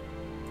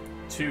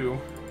 2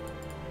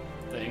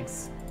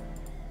 things.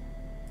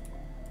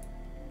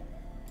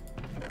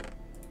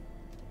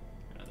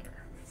 Another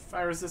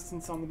fire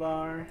resistance on the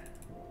bar.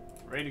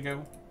 Ready to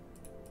go.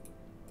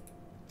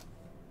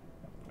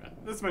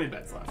 Got this many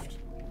beds left.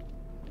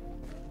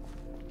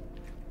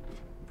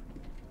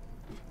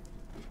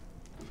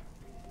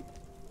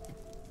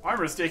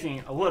 Armor is taking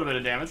a little bit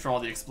of damage from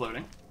all the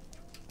exploding.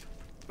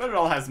 But it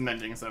all has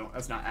mending, so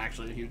that's not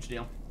actually a huge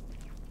deal.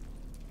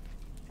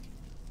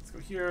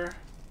 Let's go here.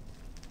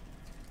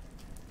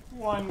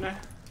 1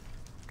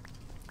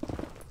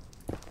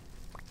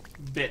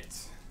 bit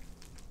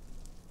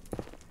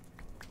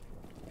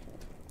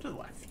to the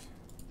left.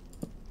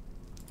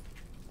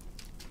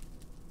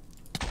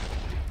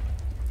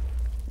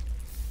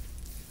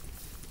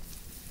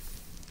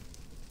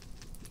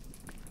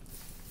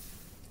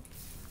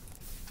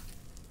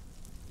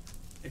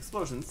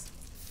 Explosions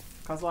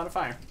cause a lot of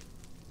fire.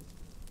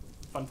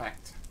 Fun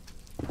fact.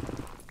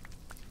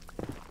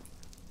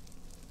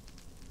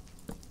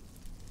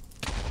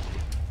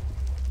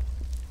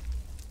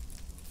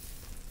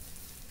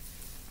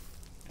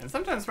 And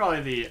sometimes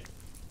probably the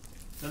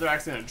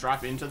netherrack's gonna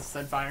drop into the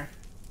said fire.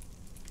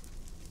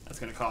 That's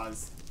gonna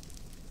cause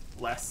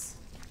less.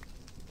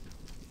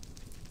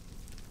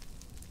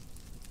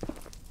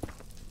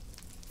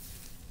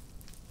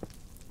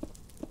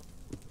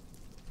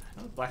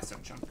 Another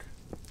blackstone chunk.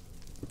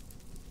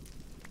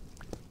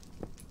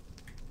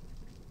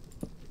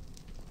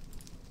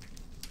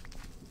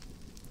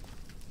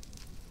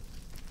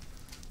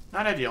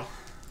 Not ideal.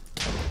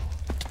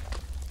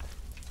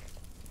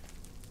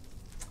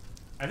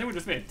 I think we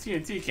just made a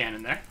TNT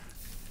cannon there.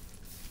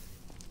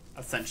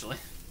 Essentially.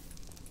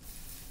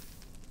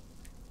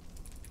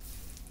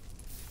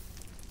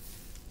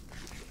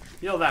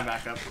 Heal that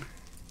back up.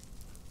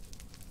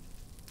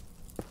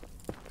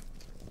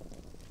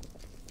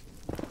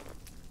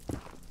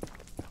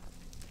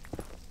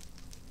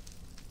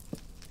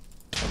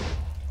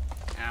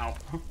 Ow.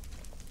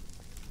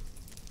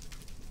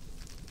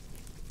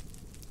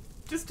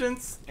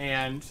 Distance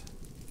and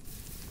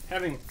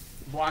having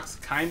blocks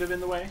kind of in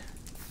the way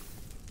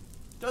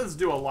does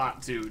do a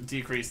lot to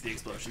decrease the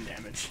explosion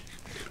damage.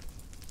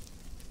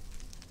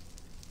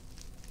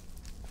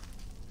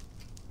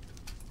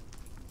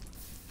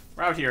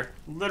 We're out here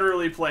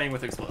literally playing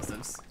with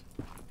explosives.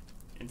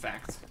 In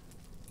fact.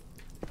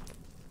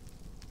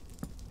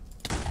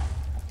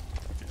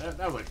 That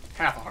was like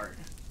half a heart.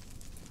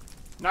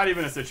 Not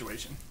even a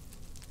situation.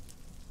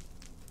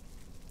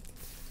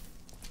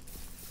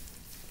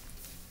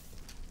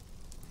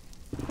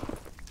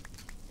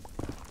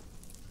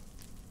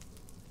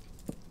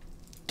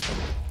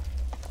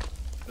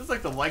 This is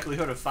like the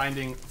likelihood of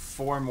finding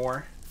 4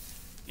 more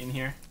in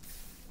here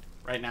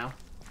right now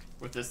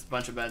with this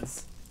bunch of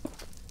beds.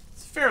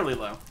 It's fairly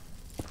low.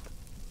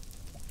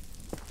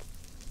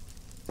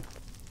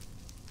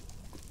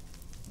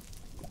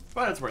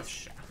 But it's worth a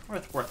shot.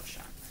 Worth a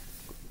shot.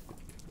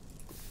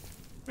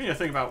 We need to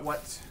think about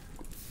what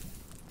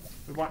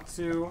we want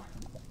to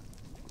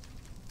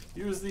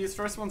use these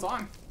first ones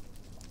on.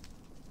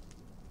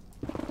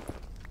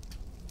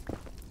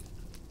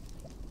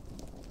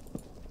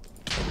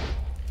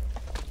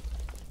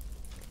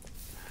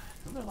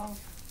 Another lava.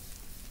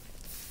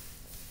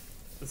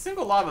 The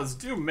single lavas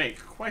do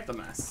make quite the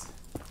mess.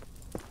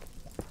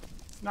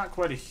 It's not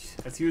quite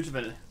as huge of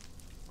an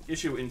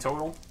issue in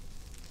total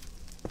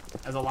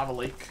as a lava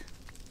lake.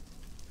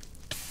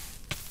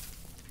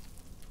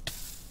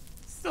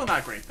 Still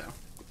not great, though.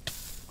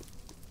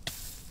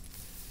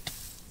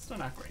 Still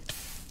not great.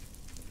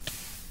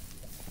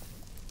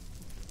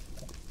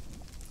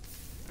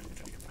 I'm gonna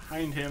try to get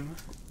behind him.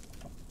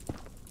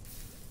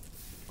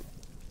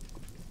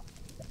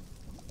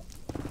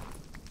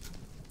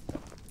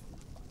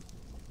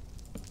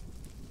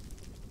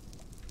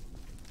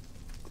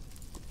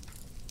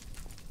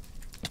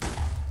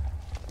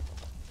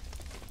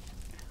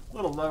 A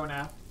little low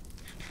now.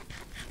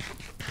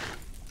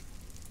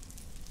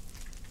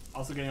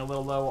 Also getting a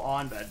little low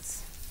on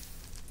beds.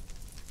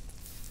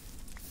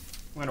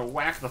 I'm gonna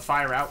whack the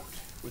fire out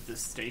with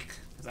this stake,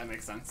 because that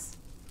makes sense.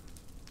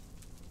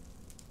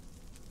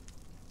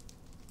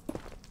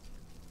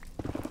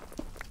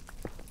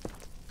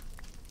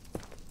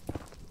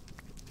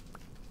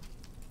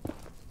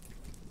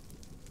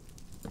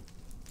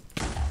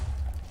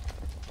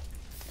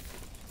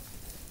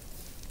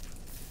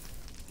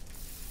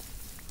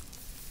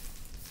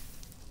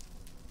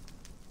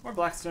 More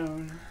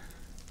blackstone.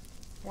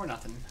 Or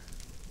nothing.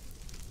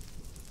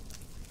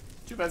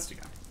 2 beds to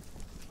go.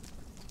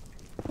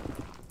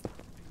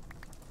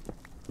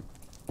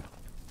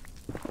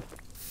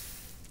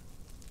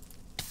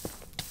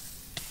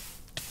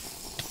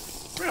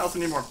 We also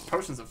need more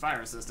potions of fire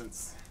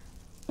resistance.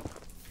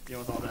 Deal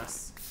with all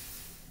this.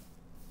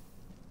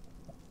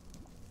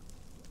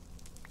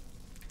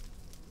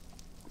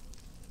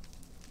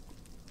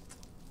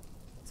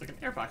 It's like an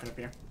air pocket up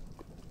here.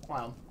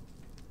 Wild.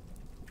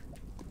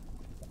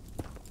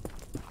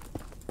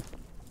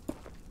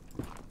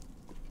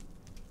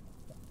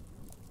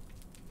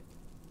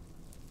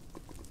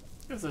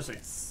 There's just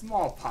a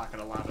small pocket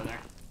of lava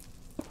there.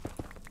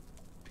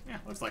 Yeah,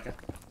 looks like it.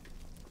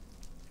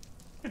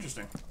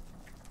 Interesting.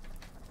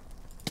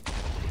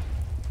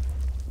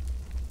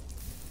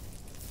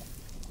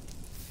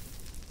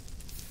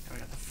 We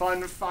got the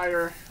fun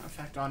fire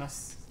effect on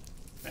us.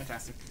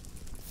 Fantastic.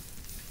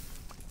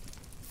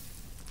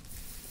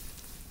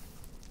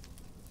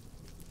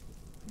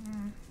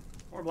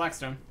 Or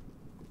blackstone.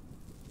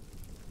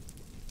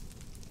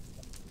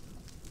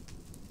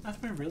 That's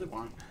what we really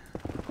want.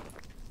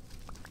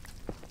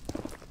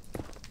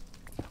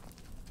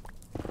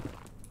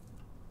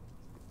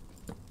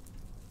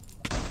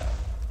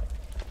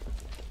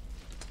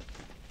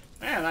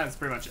 Yeah, that's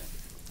pretty much it.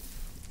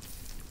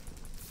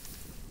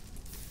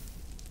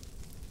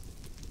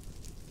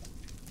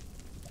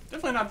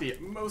 Definitely not the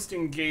most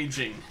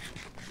engaging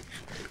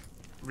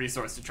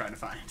resource to try to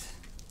find.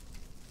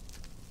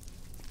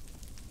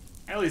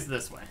 At least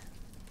this way.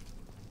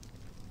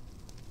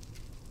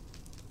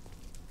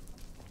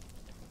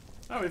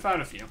 Oh, we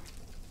found a few.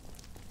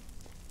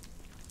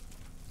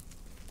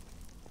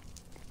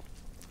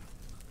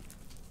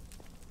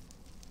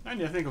 I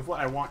need to think of what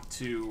I want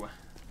to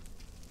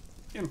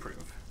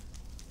improve.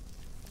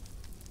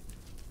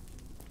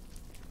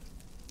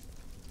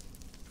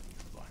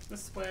 Block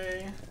this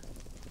way.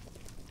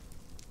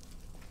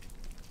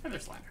 And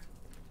there's ladder.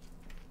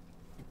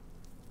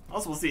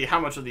 Also, we'll see how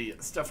much of the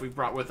stuff we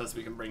brought with us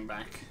we can bring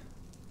back.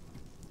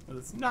 But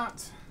it's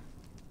not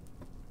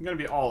going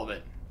to be all of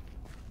it.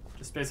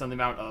 Just based on the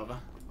amount of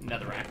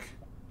netherrack.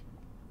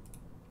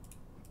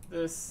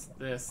 This.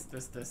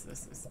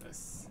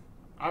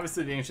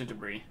 Obviously the ancient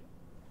debris.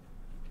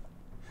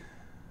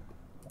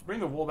 Bring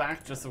the wool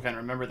back just so I can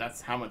remember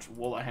that's how much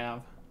wool I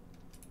have.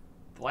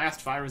 The last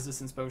fire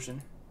resistance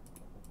potion.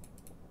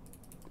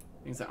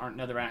 Things that aren't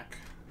netherrack.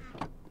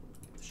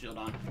 Shield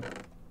on.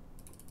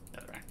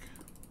 Netherrack.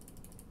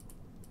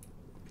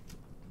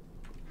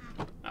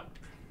 Oh.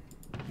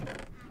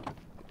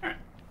 Alright.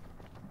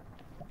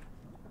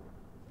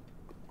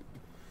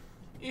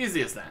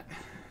 Easy as that.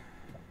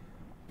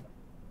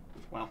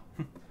 Well,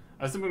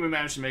 I assume we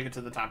managed to make it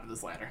to the top of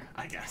this ladder,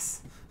 I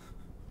guess.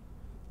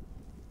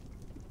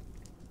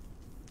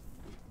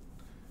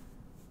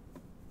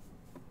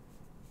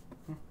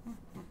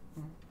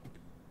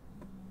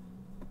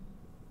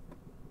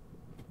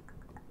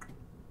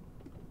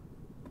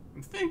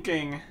 I'm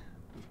thinking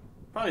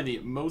probably the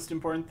most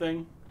important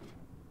thing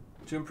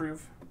to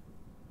improve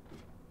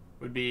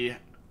would be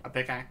a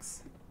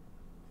pickaxe.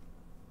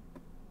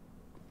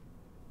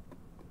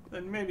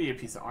 Then maybe a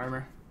piece of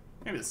armor.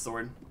 Maybe a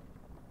sword.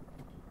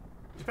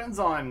 Depends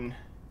on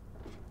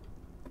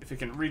if it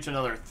can reach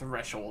another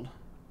threshold.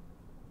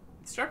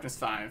 It's sharpness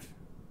 5.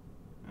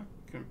 Oh,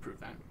 can improve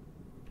that.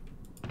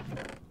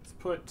 Let's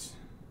put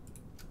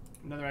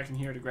another rack in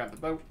here to grab the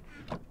boat.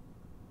 Take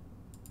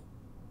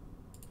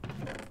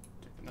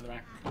another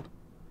rack.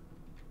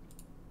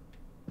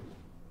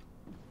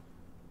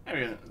 There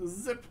we go.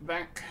 Zip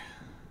back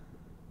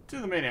to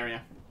the main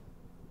area.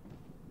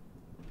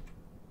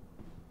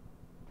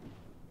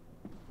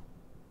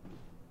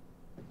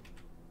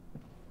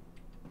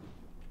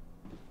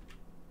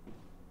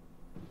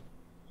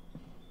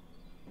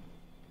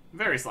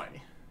 Very slidey.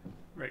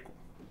 Very cool.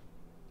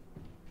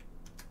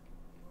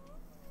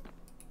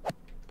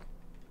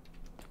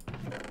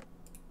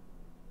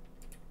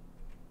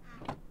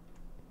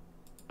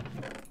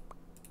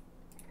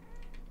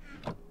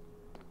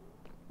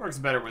 Works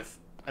better with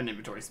an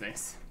inventory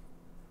space,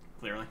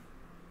 clearly.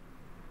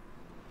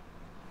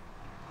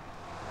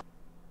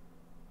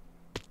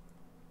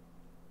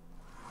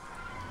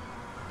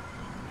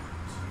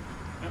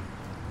 Yep.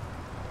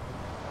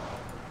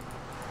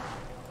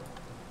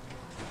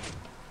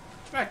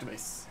 Back to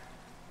base.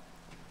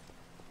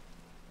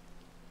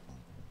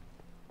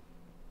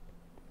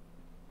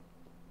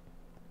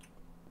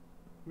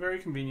 Very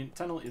convenient.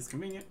 Tunnel is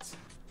convenient.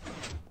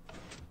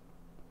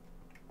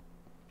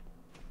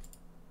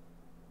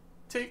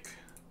 Take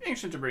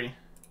ancient debris.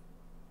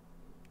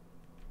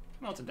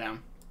 Melt it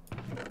down.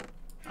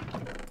 I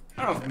don't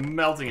know if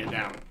melting it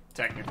down,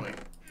 technically.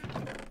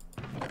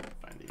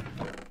 Find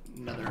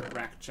another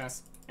rack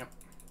chest. Yep.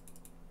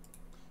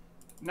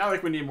 Not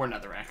like we need more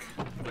netherrack,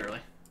 clearly.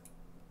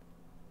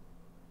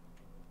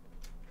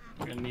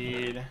 We're gonna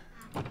need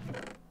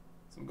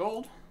some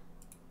gold.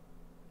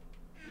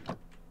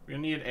 We're gonna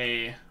need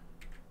a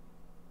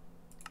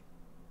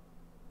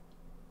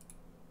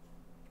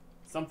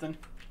something.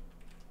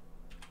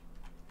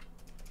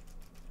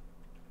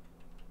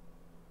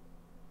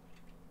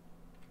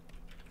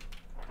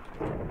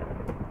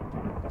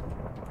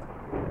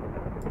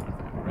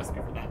 Recipe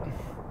for that.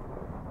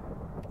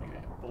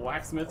 Okay,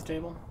 blacksmith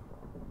table.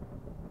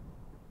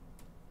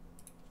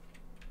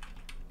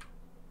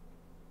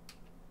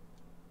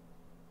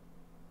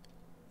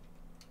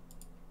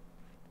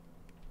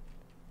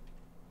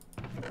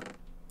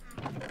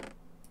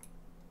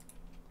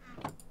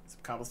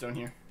 Some cobblestone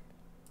here.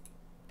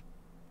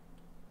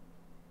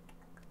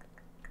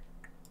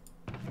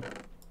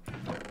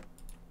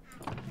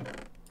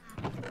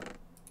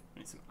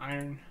 Need some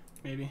iron,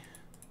 maybe.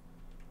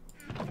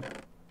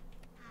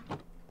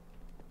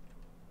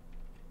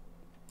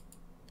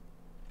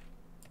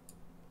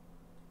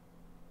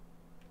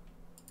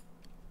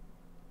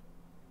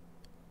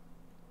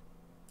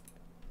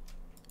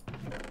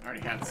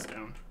 already had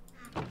stone.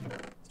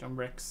 Stone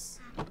bricks.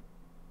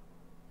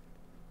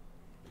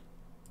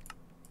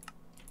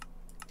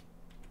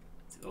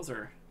 See, those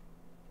are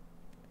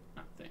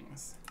not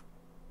things.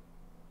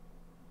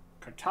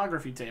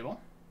 Cartography table.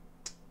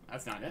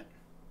 That's not it.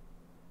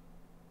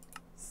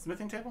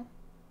 Smithing table?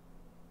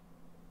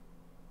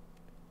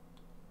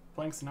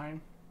 Planks 9.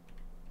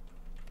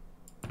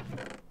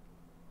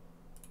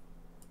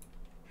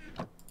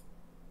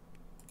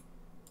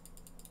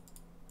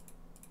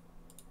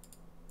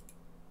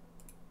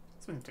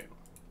 Smithing table.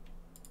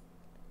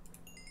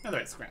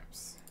 Netherite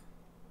scraps.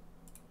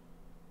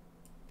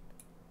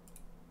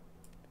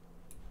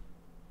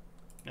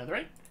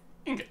 Netherite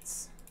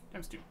ingots.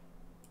 Times 2.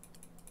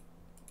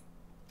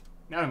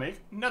 Now we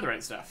make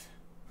netherite stuff.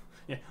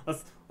 Yeah,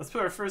 let's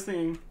put our first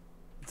thing.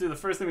 Let's do the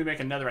first thing we make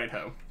a netherite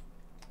hoe.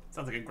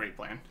 Sounds like a great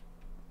plan.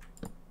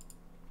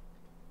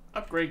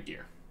 Upgrade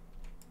gear.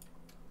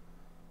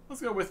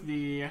 Let's go with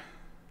the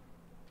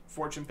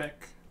fortune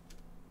pick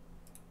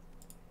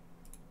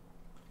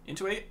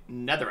into a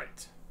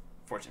netherite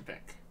fortune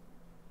pick.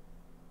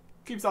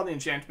 Keeps all the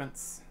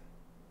enchantments.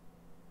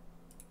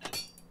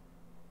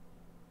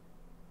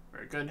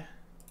 Very good.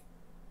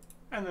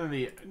 And then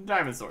the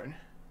diamond sword.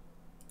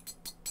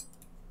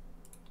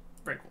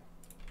 Very cool.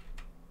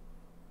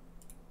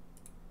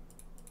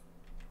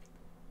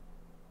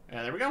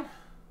 And there we go.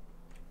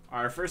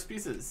 Our first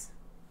pieces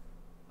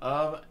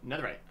of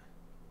netherite.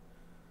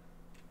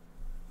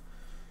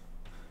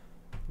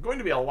 Going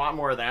to be a lot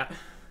more of that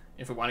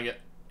if we want to get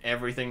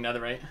everything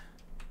netherite.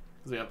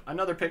 Because we have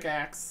another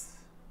pickaxe,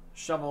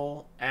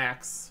 shovel,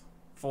 axe,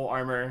 full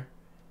armor,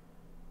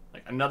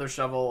 like another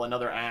shovel,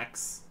 another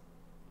axe,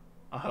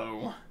 a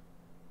hoe.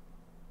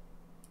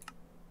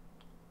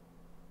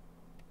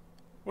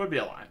 Would be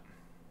a lot.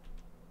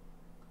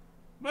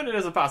 But it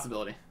is a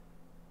possibility.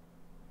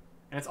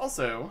 And it's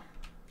also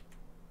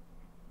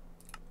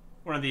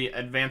one of the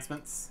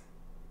advancements.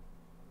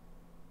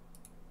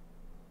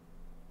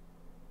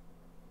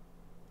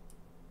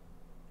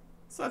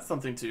 So that's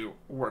something to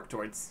work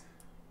towards.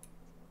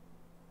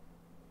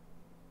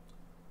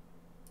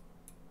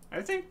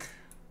 I think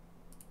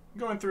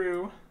going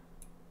through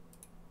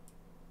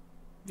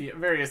the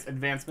various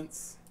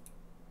advancements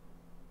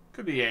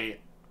could be a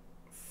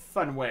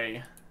fun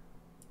way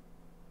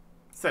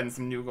setting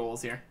some new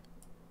goals here.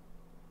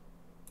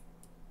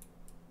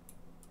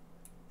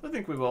 I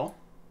think we will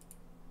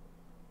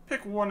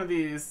pick one of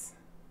these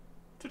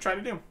to try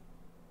to do.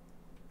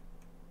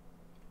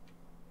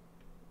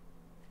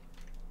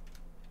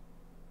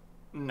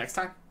 Next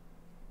time.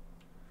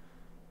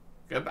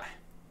 Goodbye.